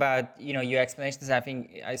interesting about your explanations, I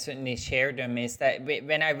think I certainly share them, is that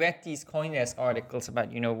when I read these CoinDesk articles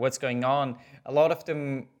about what's going on, a lot of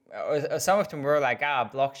them, or some of them were like,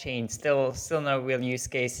 blockchain, still no real use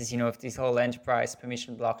cases, of this whole enterprise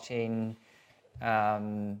permission blockchain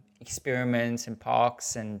experiments and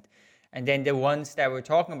POCs, and then the ones that we're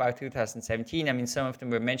talking about 2017, I mean, some of them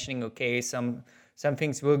were mentioning, okay, some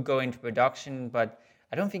things will go into production, but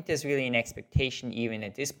I don't think there's really an expectation even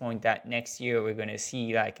at this point that next year we're going to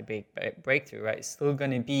see like a big breakthrough, right? It's still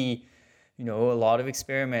going to be, a lot of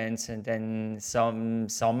experiments, and then some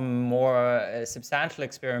more substantial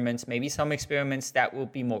experiments, maybe some experiments that will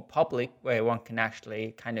be more public where one can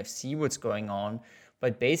actually kind of see what's going on,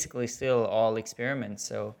 but basically still all experiments.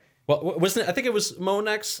 So Well, wasn't it, I think it was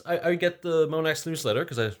Monex. I get the Monex newsletter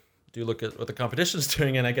because I do look at what the competition's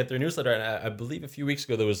doing, and I get their newsletter. And I believe a few weeks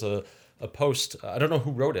ago there was a post. I don't know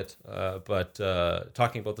who wrote it, but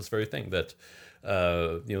talking about this very thing that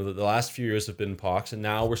the last few years have been POCs, and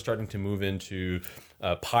now we're starting to move into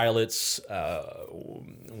pilots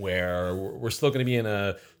where we're still going to be in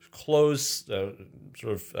a closed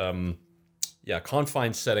sort of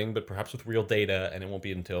confined setting, but perhaps with real data, and it won't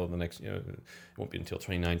be until the next, it won't be until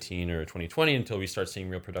 2019 or 2020 until we start seeing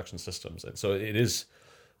real production systems. And so it is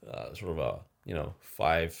sort of a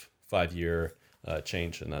 5-year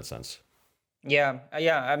change in that sense. Yeah.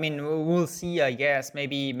 I mean, we'll see. I guess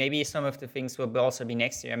maybe some of the things will also be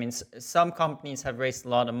next year. I mean, some companies have raised a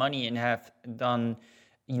lot of money and have done,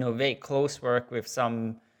 very close work with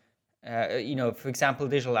some. For example,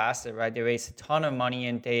 Digital Asset, right? They raised a ton of money,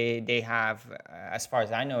 and they have, as far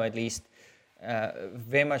as I know at least,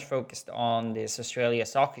 very much focused on this Australia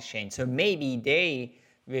Stock Exchange. So maybe they,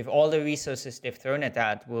 with all the resources they've thrown at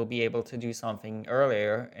that, will be able to do something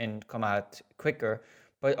earlier and come out quicker.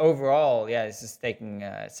 But overall, this is taking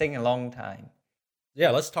a long time. Yeah,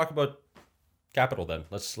 let's talk about capital then.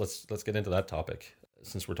 Let's get into that topic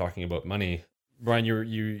since we're talking about money. Brian,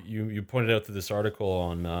 you pointed out to this article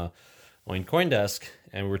on CoinDesk,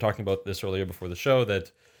 and we were talking about this earlier before the show,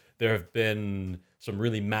 that there have been some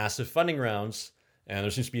really massive funding rounds, and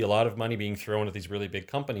there seems to be a lot of money being thrown at these really big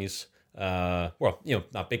companies.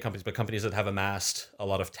 Not big companies, but companies that have amassed a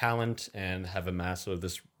lot of talent and have amassed sort of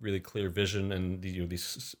this really clear vision and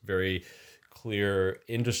these very clear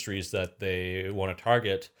industries that they want to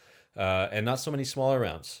target, and not so many smaller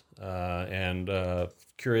rounds.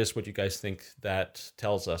 Curious what you guys think that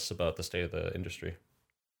tells us about the state of the industry.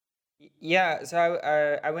 Yeah, so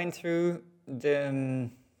I went through the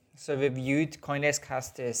reviewed. CoinDesk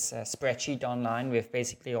has this spreadsheet online with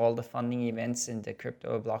basically all the funding events in the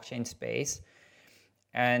crypto blockchain space,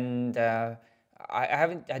 and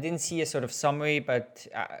I didn't see a sort of summary, but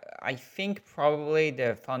I think probably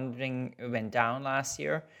the funding went down last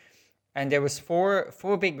year. And there was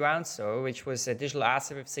four big rounds, though, which was a Digital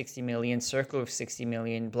Asset with 60 million, Circle with 60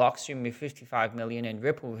 million, Blockstream with 55 million, and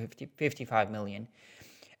Ripple with 55 million.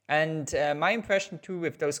 And my impression, too,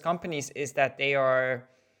 with those companies is that they are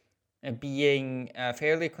being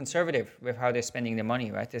fairly conservative with how they're spending their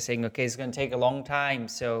money, right? They're saying, okay, it's going to take a long time,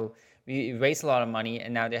 so we raised a lot of money,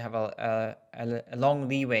 and now they have a long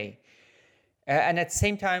leeway. And at the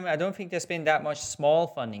same time, I don't think there's been that much small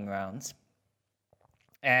funding rounds.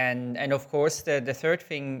 And of course, the third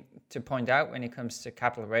thing to point out when it comes to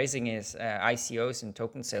capital raising is ICOs and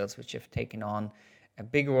token sales, which have taken on a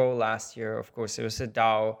big role last year. Of course, there was a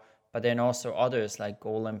DAO, but then also others like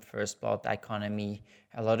Golem, First Blood, Economy.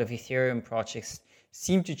 A lot of Ethereum projects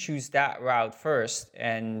seem to choose that route first,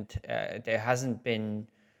 and there hasn't been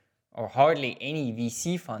or hardly any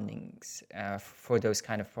VC fundings for those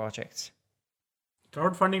kind of projects.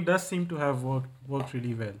 Crowdfunding does seem to have worked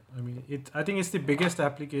really well. I mean, I think it's the biggest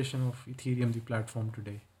application of Ethereum, the platform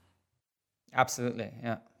today. Absolutely,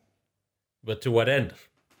 yeah. But to what end?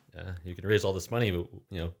 You can raise all this money, but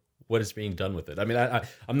what is being done with it? I mean,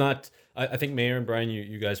 I'm not. I think Meher and Brian,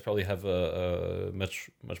 you guys probably have a much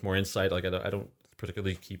more insight. Like I don't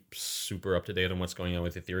particularly keep super up to date on what's going on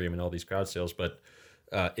with Ethereum and all these crowd sales, but.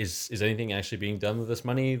 Is anything actually being done with this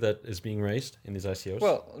money that is being raised in these ICOs?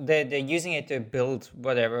 Well, they're using it to build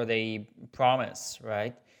whatever they promise,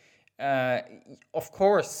 right? Of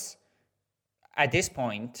course, at this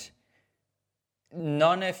point,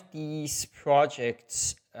 none of these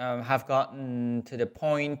projects have gotten to the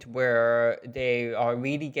point where they are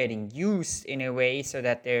really getting used in a way so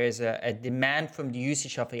that there is a demand from the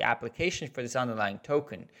usage of the application for this underlying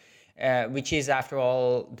token. Which is, after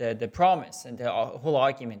all, the promise and the whole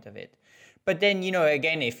argument of it. But then,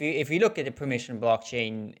 again, if you look at the permission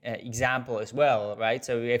blockchain example as well, right?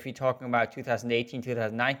 So if you're talking about 2018,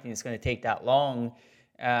 2019, it's going to take that long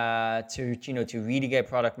to really get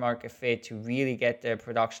product market fit, to really get the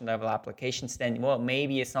production level applications. Then, well,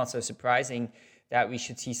 maybe it's not so surprising that we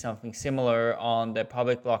should see something similar on the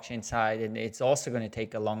public blockchain side, and it's also going to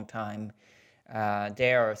take a long time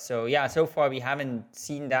there. So yeah, so far we haven't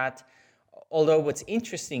seen that. Although what's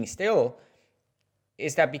interesting still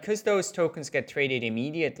is that because those tokens get traded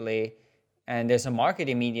immediately and there's a market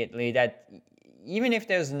immediately, that even if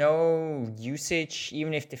there's no usage,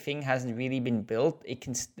 even if the thing hasn't really been built,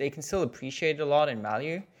 they can still appreciate a lot in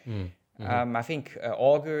value. Mm-hmm. I think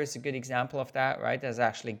Augur is a good example of that, right? Has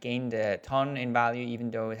actually gained a ton in value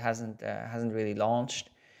even though it hasn't really launched.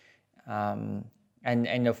 And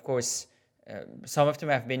of course, some of them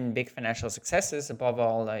have been big financial successes, above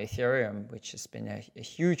all Ethereum, which has been a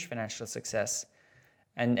huge financial success.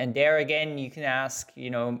 And there again, you can ask,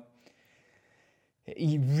 real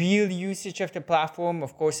usage of the platform,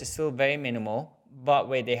 of course, is still very minimal. But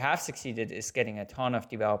where they have succeeded is getting a ton of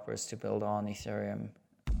developers to build on Ethereum.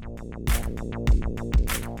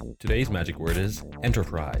 Today's magic word is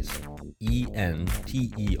enterprise. ENTERPRISE.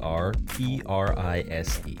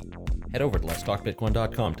 Head over to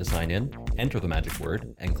letstalkbitcoin.com to sign in, enter the magic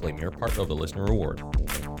word, and claim your part of the listener reward.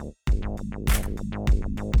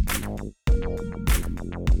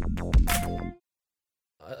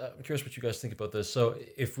 I'm curious what you guys think about this. So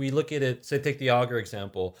if we look at it, say take the Augur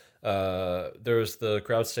example, there's the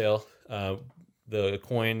crowd sale. The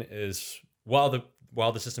coin is, while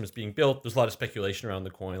the system is being built, there's a lot of speculation around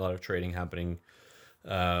the coin, a lot of trading happening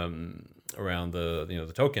around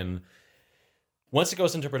the token. Once it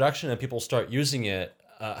goes into production and people start using it,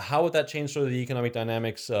 how would that change sort of the economic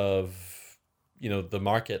dynamics of the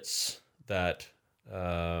markets that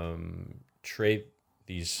trade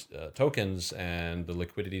these tokens and the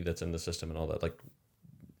liquidity that's in the system and all that? Like,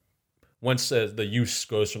 once the use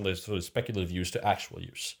goes from the sort of speculative use to actual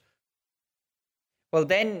use. Well,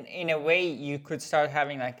 then in a way you could start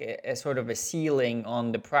having like a sort of a ceiling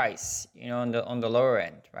on the price, on the lower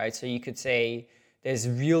end, right? So you could say there's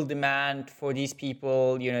real demand for these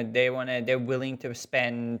people, they're willing to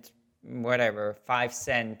spend whatever 5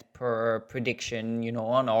 cents per prediction,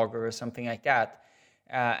 on Augur or something like that,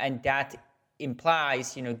 and that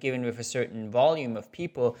implies, given with a certain volume of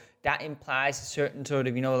people, that implies a certain sort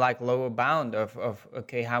of, like lower bound of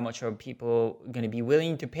okay, how much are people going to be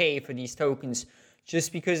willing to pay for these tokens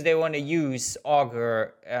just because they want to use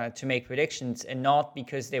Augur to make predictions and not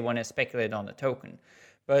because they want to speculate on the token.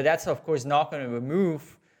 But that's, of course, not going to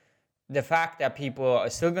remove the fact that people are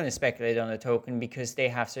still going to speculate on the token because they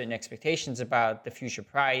have certain expectations about the future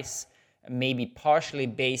price, maybe partially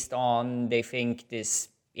based on they think this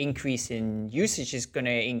increase in usage is going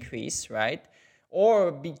to increase, right?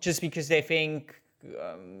 Or just because they think,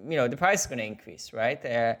 the price is going to increase,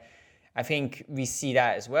 right? I think we see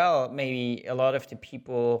that as well. Maybe a lot of the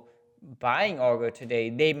people buying Augur today,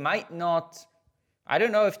 they might not, I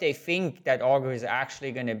don't know if they think that Augur is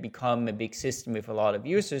actually going to become a big system with a lot of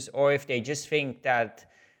users, or if they just think that,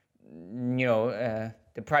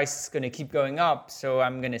 the price is going to keep going up, so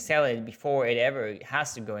I'm going to sell it before it ever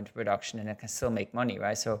has to go into production and I can still make money,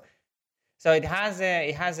 right? So it has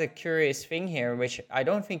a curious thing here, which I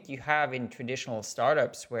don't think you have in traditional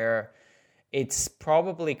startups, where it's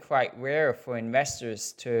probably quite rare for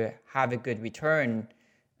investors to have a good return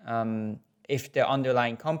if the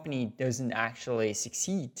underlying company doesn't actually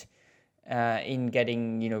succeed in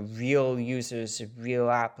getting real users, real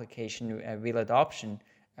application, real adoption.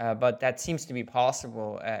 But that seems to be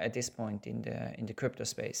possible at this point in the crypto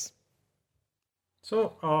space.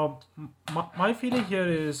 So my feeling here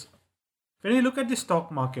is, when you look at the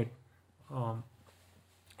stock market,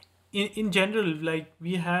 in general, like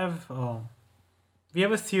we have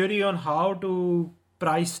a theory on how to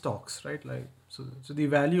price stocks, right? Like so the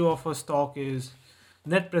value of a stock is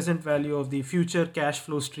net present value of the future cash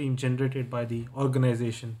flow stream generated by the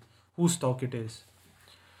organization whose stock it is.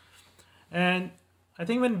 And I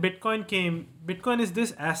think when Bitcoin came, Bitcoin is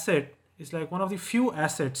this asset, it's like one of the few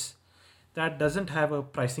assets that doesn't have a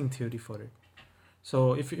pricing theory for it.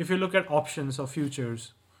 So if you look at options or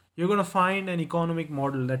futures, you're going to find an economic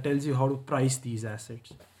model that tells you how to price these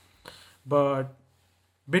assets. But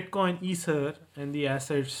Bitcoin, Ether, and the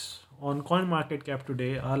assets on CoinMarketCap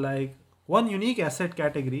today are like one unique asset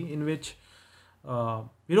category in which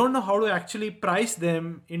we don't know how to actually price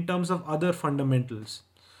them in terms of other fundamentals.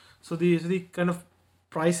 So the kind of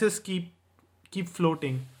prices keep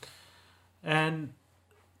floating, and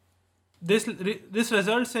this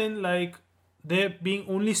results in like there being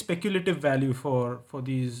only speculative value for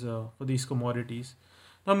these commodities.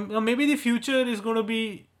 Now maybe the future is going to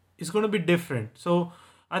be different. So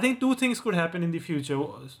I think two things could happen in the future.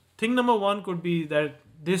 Thing number one could be that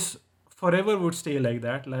this forever would stay like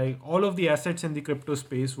that. Like all of the assets in the crypto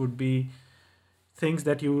space would be things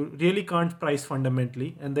that you really can't price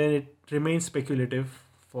fundamentally, and then it remains speculative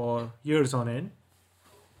for years on end.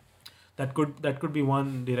 That could be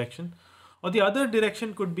one direction. Or the other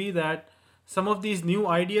direction could be that some of these new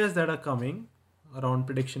ideas that are coming around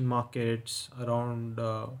prediction markets, around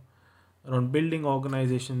building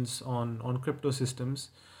organizations on crypto systems,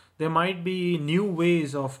 there might be new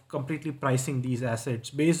ways of completely pricing these assets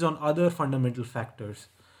based on other fundamental factors,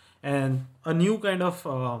 and a new kind of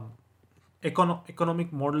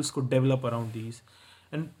economic models could develop around these.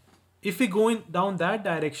 And if we go down that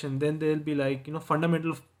direction, then there'll be like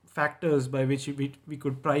fundamental factors by which we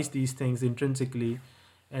could price these things intrinsically,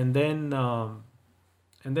 and then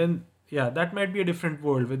yeah, that might be a different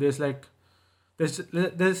world where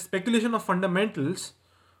there's speculation of fundamentals,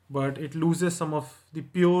 but it loses some of the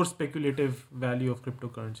pure speculative value of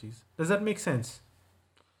cryptocurrencies. Does that make sense?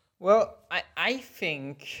 Well, I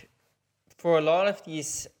think for a lot of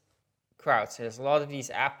these crowdsales, a lot of these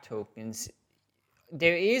app tokens,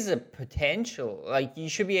 there is a potential. Like you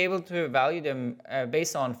should be able to value them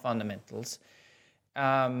based on fundamentals,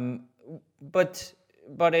 but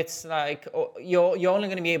it's like you're only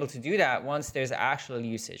going to be able to do that once there's actual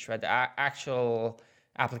usage, right? The actual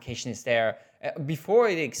application is there. Before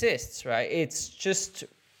it exists, right? It's just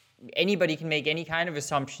anybody can make any kind of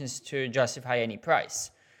assumptions to justify any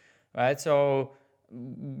price, right? So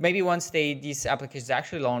maybe once these applications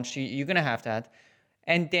actually launch, you're going to have that.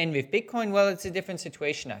 And then with Bitcoin, well, it's a different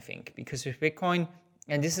situation, I think, because with Bitcoin,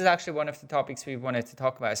 and this is actually one of the topics we wanted to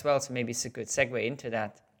talk about as well, so maybe it's a good segue into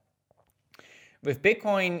that. With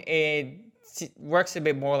Bitcoin, it works a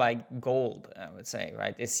bit more like gold, I would say,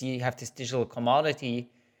 right? You have this digital commodity,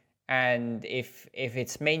 and if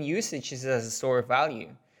its main usage is as a store of value,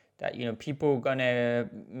 that people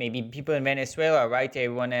in Venezuela, right? They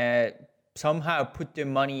want to somehow put their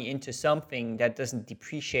money into something that doesn't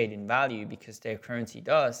depreciate in value because their currency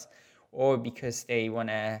does, or because they want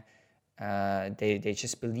to, they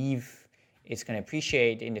just believe it's going to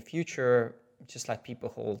appreciate in the future, just like people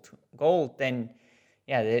hold gold. Then,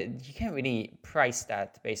 yeah, you can't really price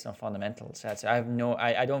that based on fundamentals.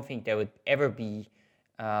 I don't think there would ever be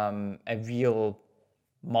a real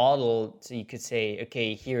model, so you could say,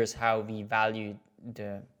 okay, here's how we value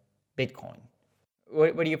the Bitcoin.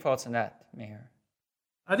 What are your thoughts on that, Meher?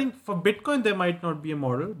 I think for Bitcoin, there might not be a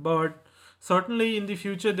model, but certainly in the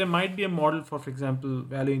future, there might be a model for example,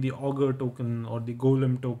 valuing the Augur token or the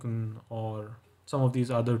Golem token or some of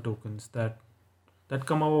these other tokens that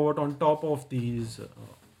come about on top of these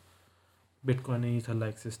Bitcoin and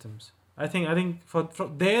Ether-like systems. I think for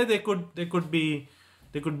there they could be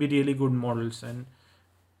really good models, and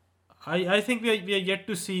I think we are yet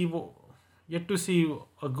to see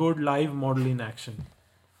a good live model in action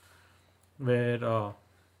where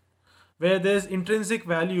there's intrinsic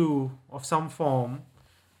value of some form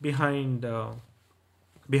behind a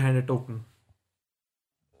token.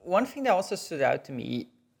 One thing that also stood out to me,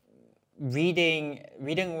 reading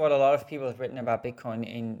what a lot of people have written about Bitcoin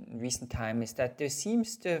in recent time, is that there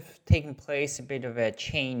seems to have taken place a bit of a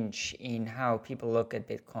change in how people look at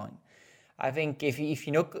Bitcoin. I think if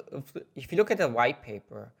you look at the white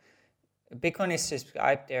paper, Bitcoin is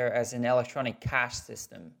described there as an electronic cash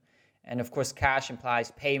system. And of course, cash implies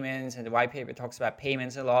payments, and the white paper talks about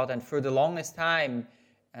payments a lot. And for the longest time,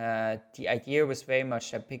 the idea was very much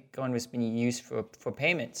that Bitcoin was being used for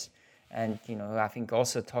payments. And, I think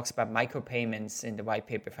also talks about micropayments in the white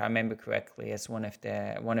paper, if I remember correctly, as one of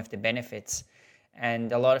the benefits.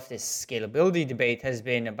 And a lot of this scalability debate has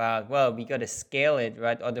been about, well, we got to scale it,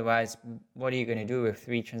 right? Otherwise, what are you going to do with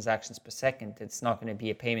 3 transactions per second? It's not going to be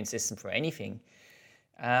a payment system for anything.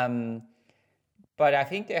 But I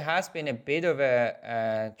think there has been a bit of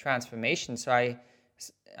a transformation. So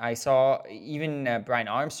I saw even Brian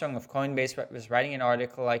Armstrong of Coinbase was writing an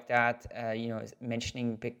article like that,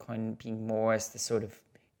 mentioning Bitcoin being more as the sort of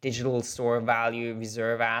digital store of value,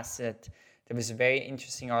 reserve asset. There was a very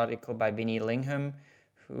interesting article by Vinny Lingham,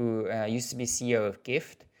 who used to be CEO of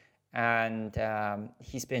Gift, and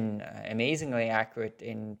he's been amazingly accurate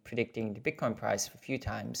in predicting the Bitcoin price a few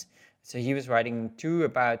times. So he was writing too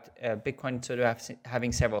about Bitcoin sort of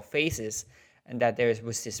having several phases, and that there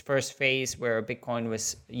was this first phase where Bitcoin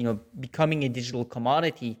was, becoming a digital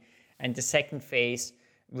commodity, and the second phase,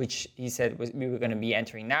 which he said we were going to be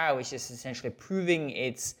entering now, which is essentially proving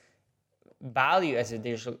its value as a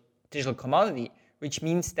digital commodity, which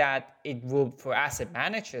means that it will, for asset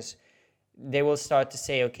managers, they will start to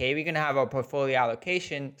say, okay, we're going to have our portfolio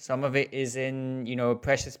allocation. Some of it is in,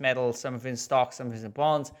 precious metals, some of it in stocks, some of it in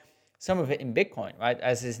bonds, some of it in Bitcoin, right,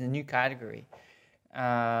 as is a new category.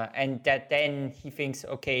 And that then he thinks,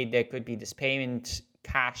 okay, there could be this payment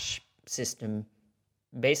cash system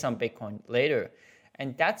based on Bitcoin later.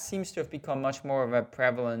 And that seems to have become much more of a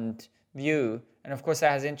prevalent view. And of course,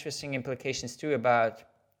 that has interesting implications too about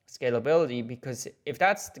scalability, because if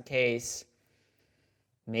that's the case,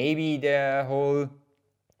 maybe the whole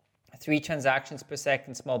 3 transactions per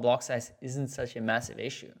second small block size isn't such a massive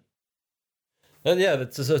issue. Yeah,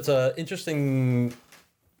 it's an interesting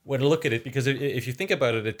way to look at it, because if you think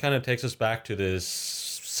about it, it kind of takes us back to this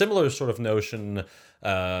similar sort of notion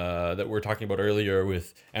that we were talking about earlier,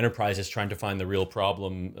 with enterprises trying to find the real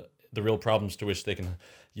problems to which they can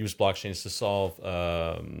use blockchains to solve,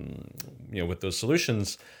 with those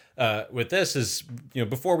solutions. with this is,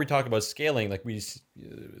 before we talk about scaling, like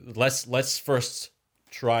let's first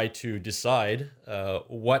try to decide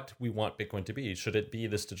what we want Bitcoin to be. Should it be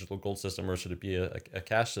this digital gold system, or should it be a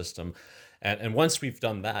cash system? And once we've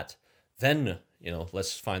done that, then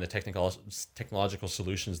let's find the technological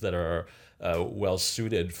solutions that are well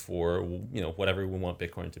suited for whatever we want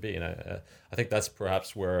Bitcoin to be. And I think that's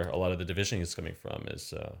perhaps where a lot of the division is coming from.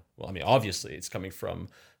 Is obviously it's coming from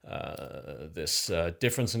this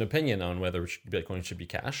difference in opinion on whether Bitcoin should be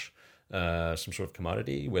cash, some sort of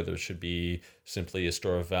commodity, whether it should be simply a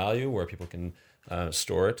store of value where people can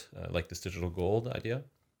store it, like this digital gold idea.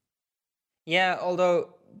 Yeah,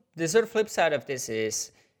 although the sort of flip side of this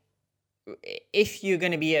is, if you're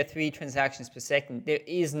going to be at 3 transactions per second, there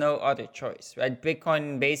is no other choice, right?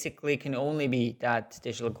 Bitcoin basically can only be that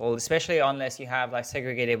digital gold, especially unless you have like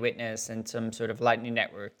segregated witness and some sort of Lightning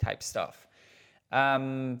Network type stuff.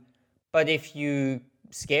 But if you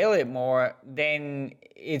scale it more, then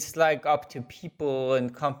it's like up to people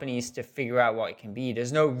and companies to figure out what it can be.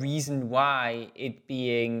 There's no reason why it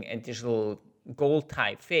being a digital gold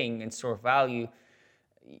type thing and store of value,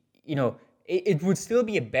 it would still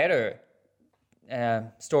be a better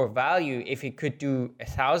store of value if it could do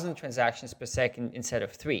 1,000 transactions per second instead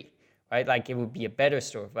of 3, right? Like it would be a better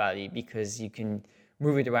store of value because you can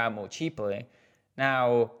move it around more cheaply.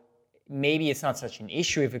 Now, maybe it's not such an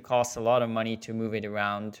issue if it costs a lot of money to move it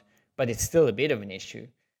around, but it's still a bit of an issue.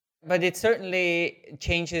 But it certainly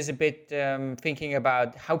changes a bit thinking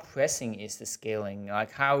about how pressing is the scaling,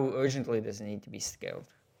 like how urgently does it need to be scaled?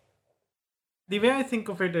 The way I think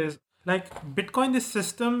of it is, like Bitcoin, this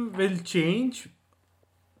system will change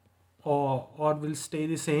or will stay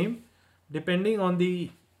the same depending on the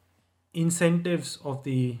incentives of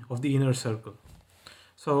the inner circle.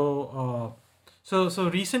 So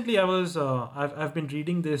recently I've been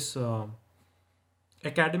reading this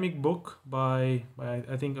academic book by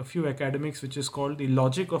I think a few academics, which is called The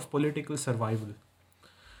Logic of Political Survival.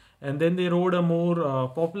 And then they wrote a more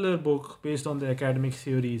popular book based on the academic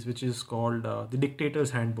theories, which is called The Dictator's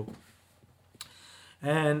Handbook.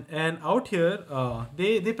 And out here,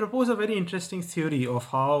 they propose a very interesting theory of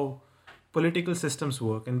how political systems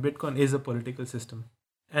work, and Bitcoin is a political system.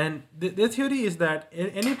 And their theory is that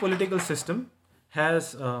any political system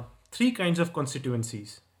has 3 kinds of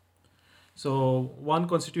constituencies. So one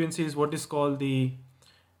constituency is what is called the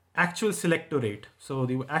actual selectorate. So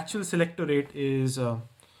the actual selectorate is,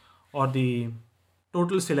 or the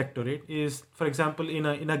total selectorate is, for example,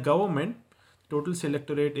 in a government, total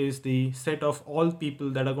selectorate is the set of all people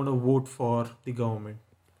that are going to vote for the government,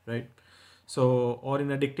 right? So, or in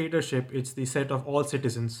a dictatorship, it's the set of all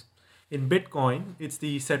citizens. In Bitcoin, it's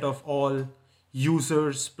the set of all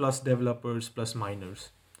users plus developers plus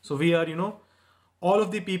miners. So we are, all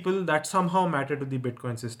of the people that somehow matter to the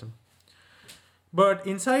Bitcoin system. But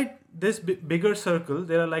inside this bigger circle,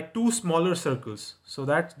 there are like 2 smaller circles. So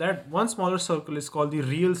that one smaller circle is called the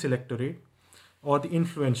real selectorate, or the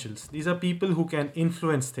influentials. These are people who can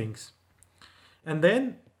influence things. And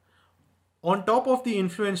then on top of the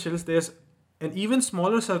influentials, there's an even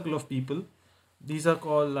smaller circle of people. These are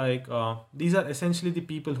called these are essentially the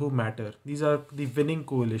people who matter. These are the winning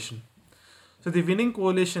coalition. So the winning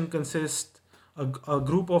coalition consists a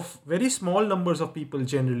group of very small numbers of people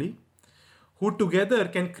generally, who together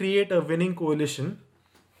can create a winning coalition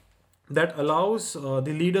that allows the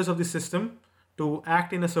leaders of the system to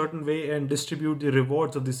act in a certain way and distribute the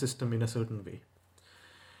rewards of the system in a certain way.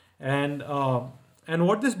 And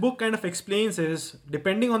what this book kind of explains is,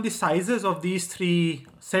 depending on the sizes of these 3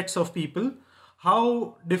 sets of people,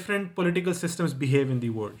 how different political systems behave in the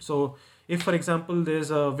world. So if, for example, there's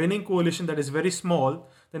a winning coalition that is very small,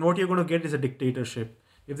 then what you're going to get is a dictatorship.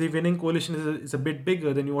 If the winning coalition is a bit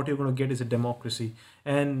bigger, then what you're going to get is a democracy.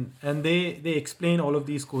 And they explain all of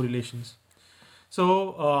these correlations.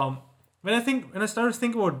 So when I started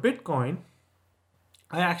thinking about Bitcoin,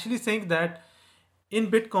 I actually think that in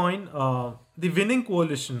Bitcoin, the winning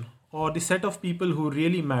coalition, or the set of people who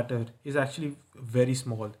really matter, is actually very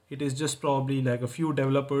small. It is just probably like a few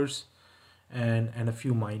developers and a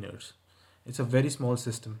few miners. It's a very small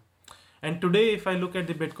system. And today, if I look at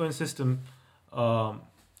the Bitcoin system,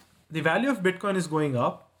 the value of Bitcoin is going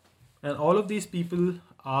up, and all of these people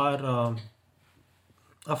are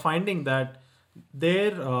finding that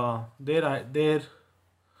their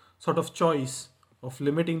sort of choice of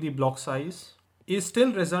limiting the block size is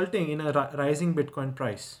still resulting in a rising Bitcoin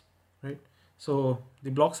price, right? So the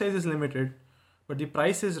block size is limited, but the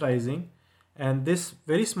price is rising, and this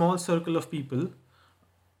very small circle of people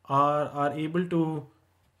are able to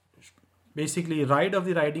basically ride off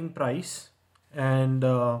the riding price and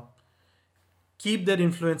keep their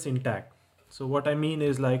influence intact. So what I mean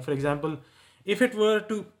is, like, for example, if it were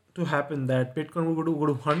to happen that Bitcoin would go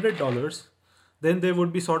to $100, then there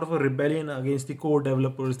would be sort of a rebellion against the core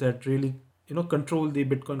developers that really control the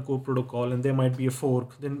Bitcoin core protocol, and there might be a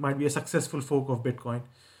fork. There might be a successful fork of Bitcoin.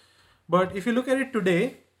 But if you look at it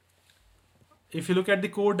today, if you look at the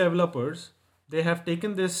core developers, they have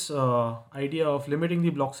taken this idea of limiting the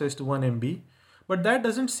block size to 1 MB, but that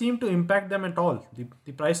doesn't seem to impact them at all.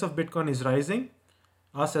 The price of Bitcoin is rising.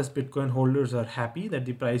 Us as Bitcoin holders are happy that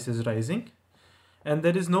the price is rising. And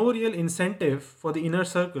there is no real incentive for the inner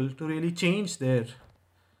circle to really change their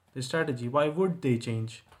strategy. Why would they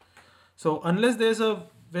change? So unless there's a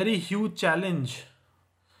very huge challenge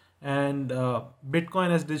and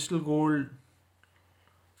Bitcoin as digital gold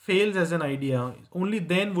fails as an idea, only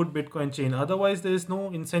then would Bitcoin change. Otherwise, there is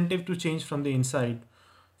no incentive to change from the inside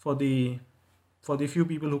for the few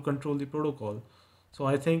people who control the protocol. So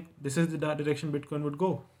I think this is the direction Bitcoin would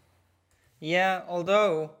go. Yeah,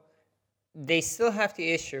 although they still have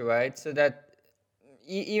the issue, right? So that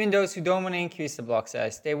even those who don't want to increase the block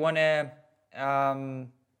size, they want to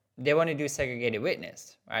do segregated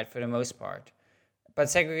witness, right? For the most part. But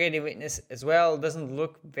segregated witness as well doesn't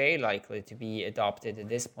look very likely to be adopted at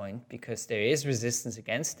this point because there is resistance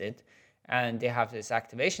against it, and they have this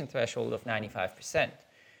activation threshold of 95%.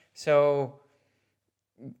 So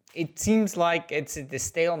it seems like it's the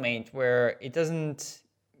stalemate where it doesn't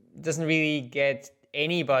really get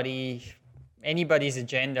anybody's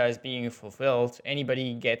agenda is being fulfilled.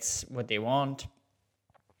 Anybody gets what they want.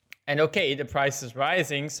 And okay, the price is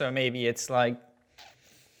rising, so maybe it's like,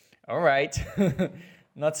 all right,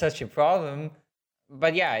 not such a problem.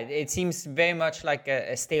 But yeah, it seems very much like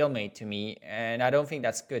a stalemate to me, and I don't think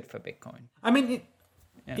that's good for Bitcoin. I mean,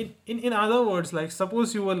 in other words, like,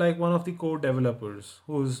 suppose you were like one of the core developers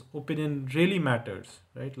whose opinion really matters,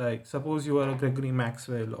 right? Like, suppose you are a Gregory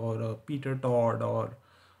Maxwell or a Peter Todd or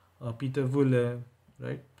a Peter Wulle,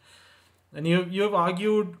 right? And you have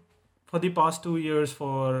argued for the past 2 years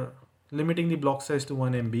for limiting the block size to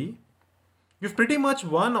 1 MB. You've pretty much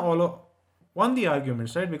won the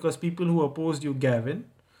arguments, right? Because people who opposed you, Gavin,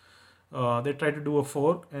 they tried to do a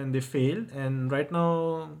fork and they failed, and right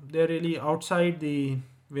now they're really outside the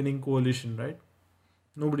winning coalition, right?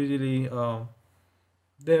 Nobody really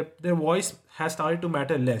their voice has started to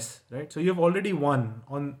matter less, right? So you've already won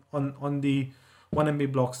on the 1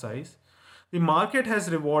 MB block size. The market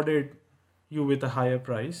has rewarded you with a higher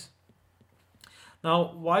price.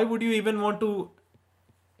 Now, why would you even want to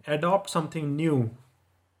adopt something new?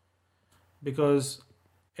 Because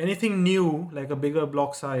anything new, like a bigger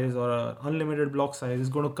block size or an unlimited block size, is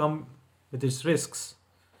going to come with its risks.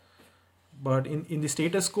 But in the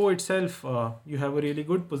status quo itself, you have a really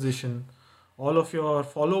good position. All of your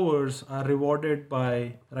followers are rewarded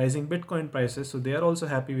by rising Bitcoin prices, so they are also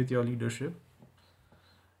happy with your leadership.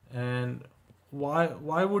 And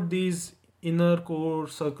why would these inner core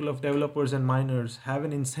circle of developers and miners have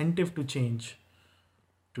an incentive to change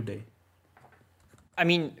today? I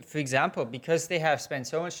mean, for example, because they have spent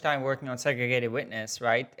so much time working on segregated witness,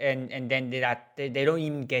 right? And then they don't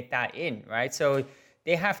even get that in, right? So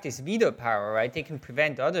they have this veto power, right? They can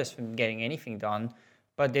prevent others from getting anything done,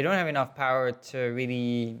 but they don't have enough power to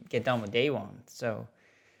really get done what they want. So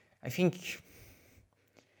I think,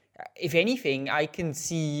 if anything, I can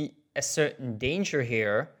see a certain danger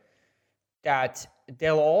here that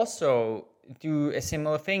they'll also do a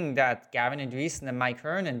similar thing that Gavin Andreessen and Mike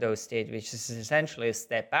Hearn and those did, which is essentially a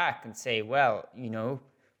step back and say, well,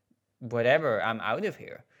 whatever, I'm out of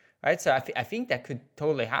here, right? So I think that could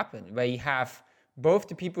totally happen, where you have both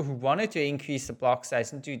the people who wanted to increase the block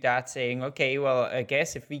size and do that, saying, okay, well, I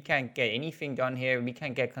guess if we can't get anything done here, we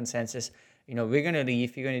can't get consensus, we're going to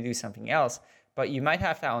leave, we're going to do something else. But you might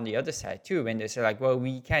have that on the other side too, when they say like, well,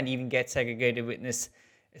 we can't even get segregated witness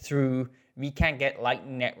through, we can't get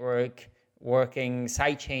Lightning Network working,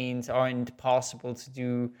 sidechains aren't possible to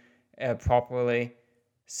do properly.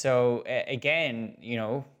 So again,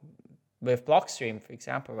 with Blockstream, for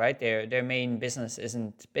example, right, their main business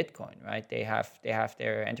isn't Bitcoin, right? They have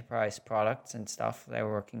their enterprise products and stuff they're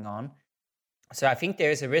working on. So I think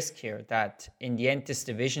there's a risk here that in the end, this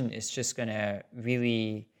division is just going to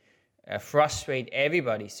really frustrate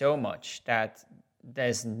everybody so much that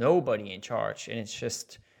there's nobody in charge, and it's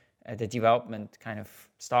just the development kind of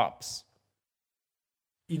stops.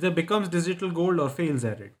 Either becomes digital gold or fails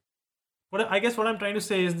at it. What I'm trying to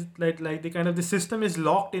say is like the system is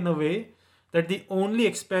locked in a way that the only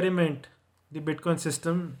experiment the Bitcoin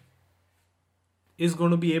system is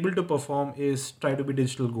going to be able to perform is try to be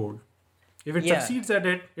digital gold. If it succeeds at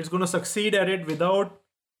it, it's going to succeed at it without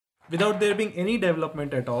there being any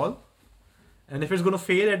development at all. And if it's going to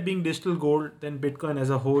fail at being digital gold, then Bitcoin as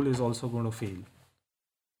a whole is also going to fail.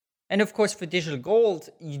 And of course, for digital gold,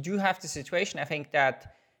 you do have the situation, I think,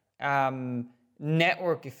 that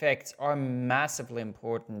network effects are massively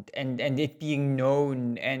important, and it being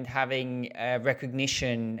known and having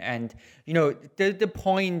recognition, and the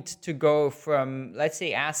point to go from, let's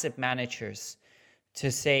say, asset managers to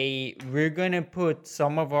say we're going to put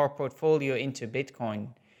some of our portfolio into Bitcoin,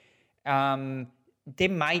 they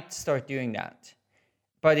might start doing that.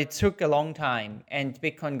 But it took a long time, and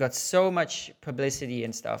Bitcoin got so much publicity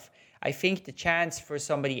and stuff. I think the chance for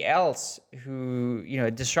somebody else who,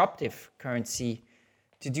 disruptive currency,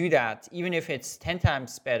 to do that, even if it's 10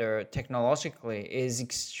 times better technologically, is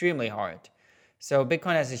extremely hard. So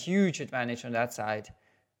Bitcoin has a huge advantage on that side.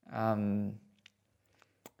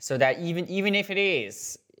 So that even if it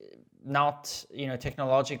is not,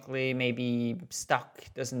 technologically maybe stuck,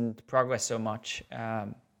 doesn't progress so much,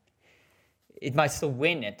 it might still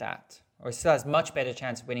win at that, or still has much better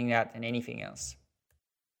chance of winning that than anything else.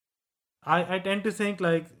 I tend to think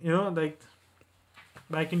like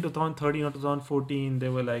back in 2013 or 2014,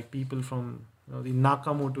 there were like people from the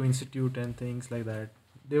Nakamoto Institute and things like that.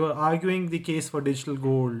 They were arguing the case for digital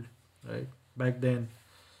gold, right, back then.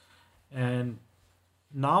 And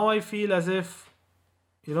now I feel as if,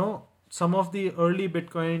 some of the early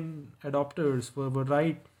Bitcoin adopters were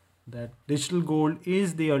right, that digital gold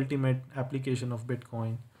is the ultimate application of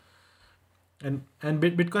Bitcoin. And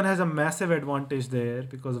Bitcoin has a massive advantage there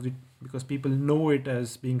because people know it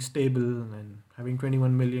as being stable and having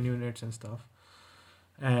 21 million units and stuff.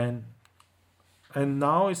 And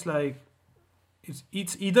now it's like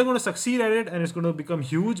it's either going to succeed at it and it's going to become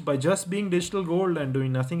huge by just being digital gold and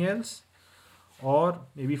doing nothing else, or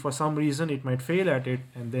maybe for some reason it might fail at it,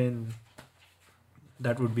 and then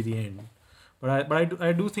that would be the end. But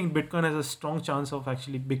I do think Bitcoin has a strong chance of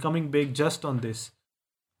actually becoming big just on this.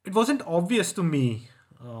 It wasn't obvious to me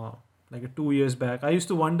like 2 years back. I used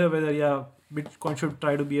to wonder whether Bitcoin should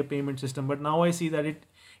try to be a payment system, but now I see that it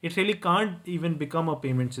really can't even become a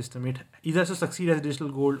payment system. It either has to succeed as digital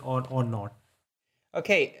gold or not.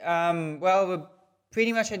 Okay, well, we're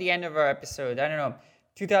pretty much at the end of our episode. I don't know,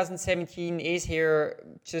 2017 is here.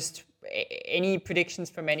 Just any predictions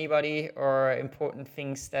from anybody, or important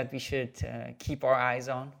things that we should keep our eyes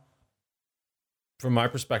on? From my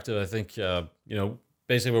perspective, I think,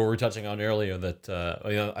 basically what we were touching on earlier, that,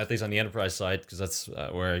 at least on the enterprise side, because that's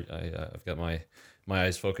where I've got my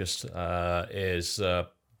eyes focused, is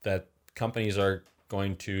that companies are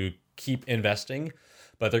going to keep investing,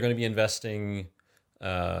 but they're going to be investing,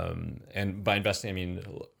 and by investing, I mean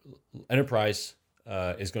enterprise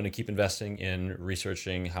is going to keep investing in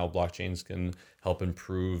researching how blockchains can help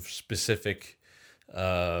improve specific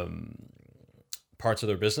parts of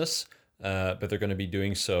their business, but they're going to be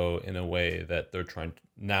doing so in a way that they're going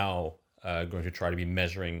to try to be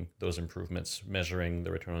measuring those improvements, measuring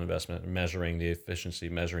the return on investment, measuring the efficiency,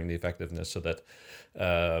 measuring the effectiveness, so that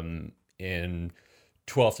in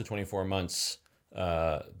 12 to 24 months,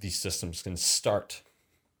 these systems can start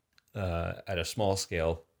at a small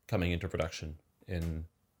scale coming into production in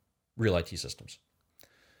real IT systems.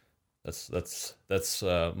 That's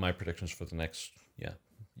my predictions for the next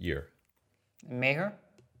year. Meher?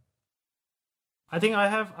 I think I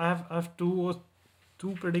have two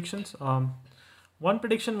predictions. One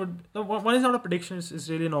prediction one is not a prediction; it's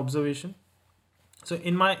really an observation. So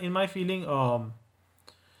in my feeling,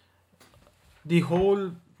 the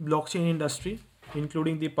whole blockchain industry,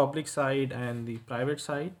 including the public side and the private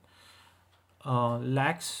side,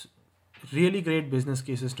 lacks really great business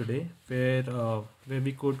cases today, where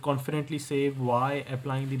we could confidently say why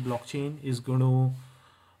applying the blockchain is going to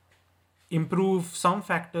improve some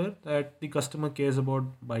factor that the customer cares about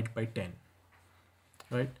by 10,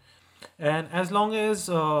 right? And as long as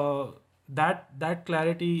that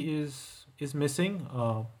clarity is missing,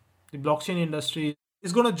 the blockchain industry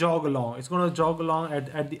is going to jog along. It's going to jog along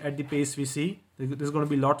at the pace we see. There's going to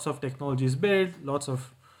be lots of technologies built, lots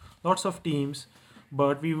of teams,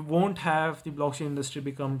 but we won't have the blockchain industry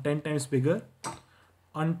become 10 times bigger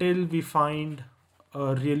until we find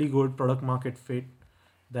a really good product market fit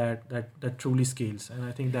that truly scales. And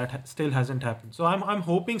I think that still hasn't happened. So I'm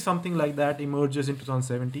hoping something like that emerges in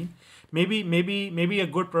 2017. Maybe a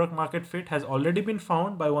good product market fit has already been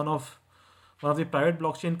found by one of the private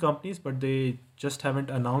blockchain companies, but they just haven't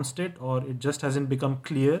announced it, or it just hasn't become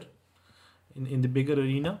clear in the bigger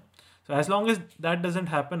arena. So as long as that doesn't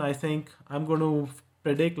happen, I think I'm going to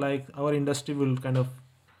predict like our industry will kind of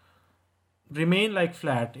remain like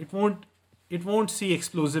flat. It won't see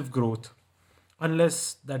explosive growth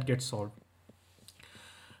unless that gets solved.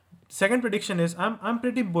 second prediction is I'm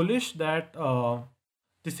pretty bullish that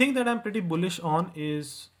the thing that I'm pretty bullish on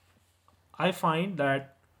is I find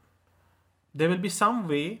that there will be some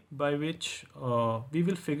way by which we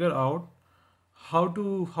will figure out how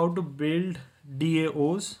to build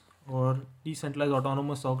DAOs or decentralized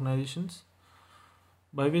autonomous organizations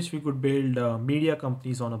by which we could build media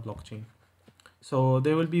companies on a blockchain. So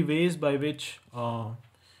there will be ways by which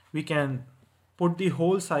we can put the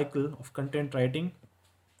whole cycle of content writing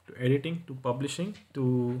to editing to publishing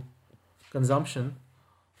to consumption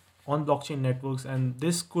on blockchain networks, and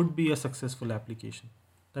this could be a successful application.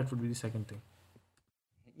 That would be the second thing.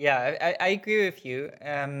 Yeah, I agree with you.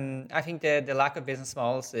 I think the lack of business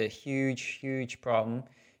models is a huge problem,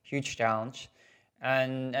 huge challenge.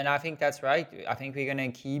 And I think that's right. I think we're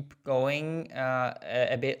going to keep going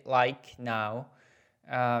a bit like now,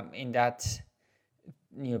 in that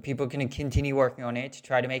people are going to continue working on it to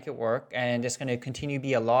try to make it work, and there's going to continue to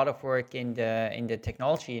be a lot of work in the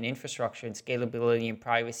technology and infrastructure and scalability and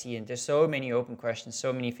privacy, and there's so many open questions,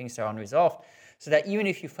 so many things that are unresolved, so that even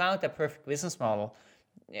if you found that perfect business model,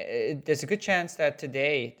 there's a good chance that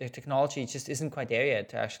today the technology just isn't quite there yet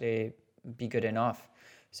to actually be good enough.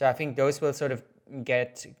 So I think those will sort of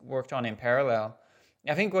get worked on in parallel.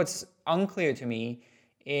 I think what's unclear to me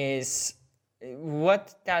is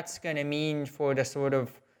what that's going to mean for the sort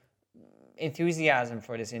of enthusiasm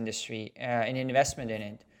for this industry and investment in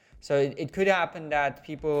it. So it could happen that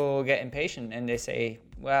people get impatient and they say,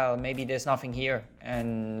 well, maybe there's nothing here,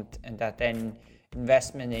 and that then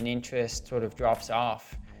investment and interest sort of drops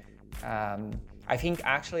off. I think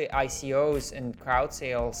actually ICOs and crowd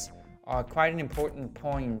sales are quite an important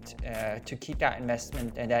point to keep that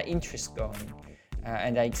investment and that interest going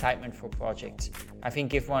and that excitement for projects. I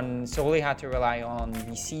think if one solely had to rely on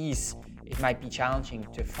VCs, it might be challenging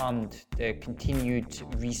to fund the continued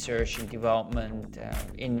research and development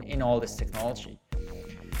in all this technology.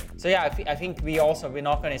 So yeah, I think we're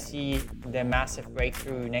not going to see the massive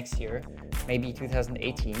breakthrough next year, maybe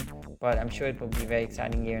 2018, but I'm sure it will be a very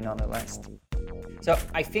exciting year nonetheless. So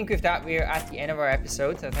I think with that, we're at the end of our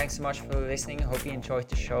episode. So thanks so much for listening. I hope you enjoyed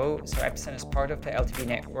the show. So Epicenter is part of the LTB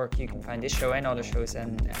network. You can find this show and other shows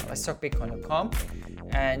on letstalkbitcoin.com.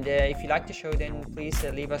 And if you like the show, then please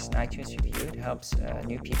leave us an iTunes review. It helps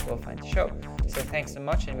new people find the show. So thanks so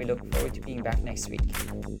much, and we look forward to being back next week.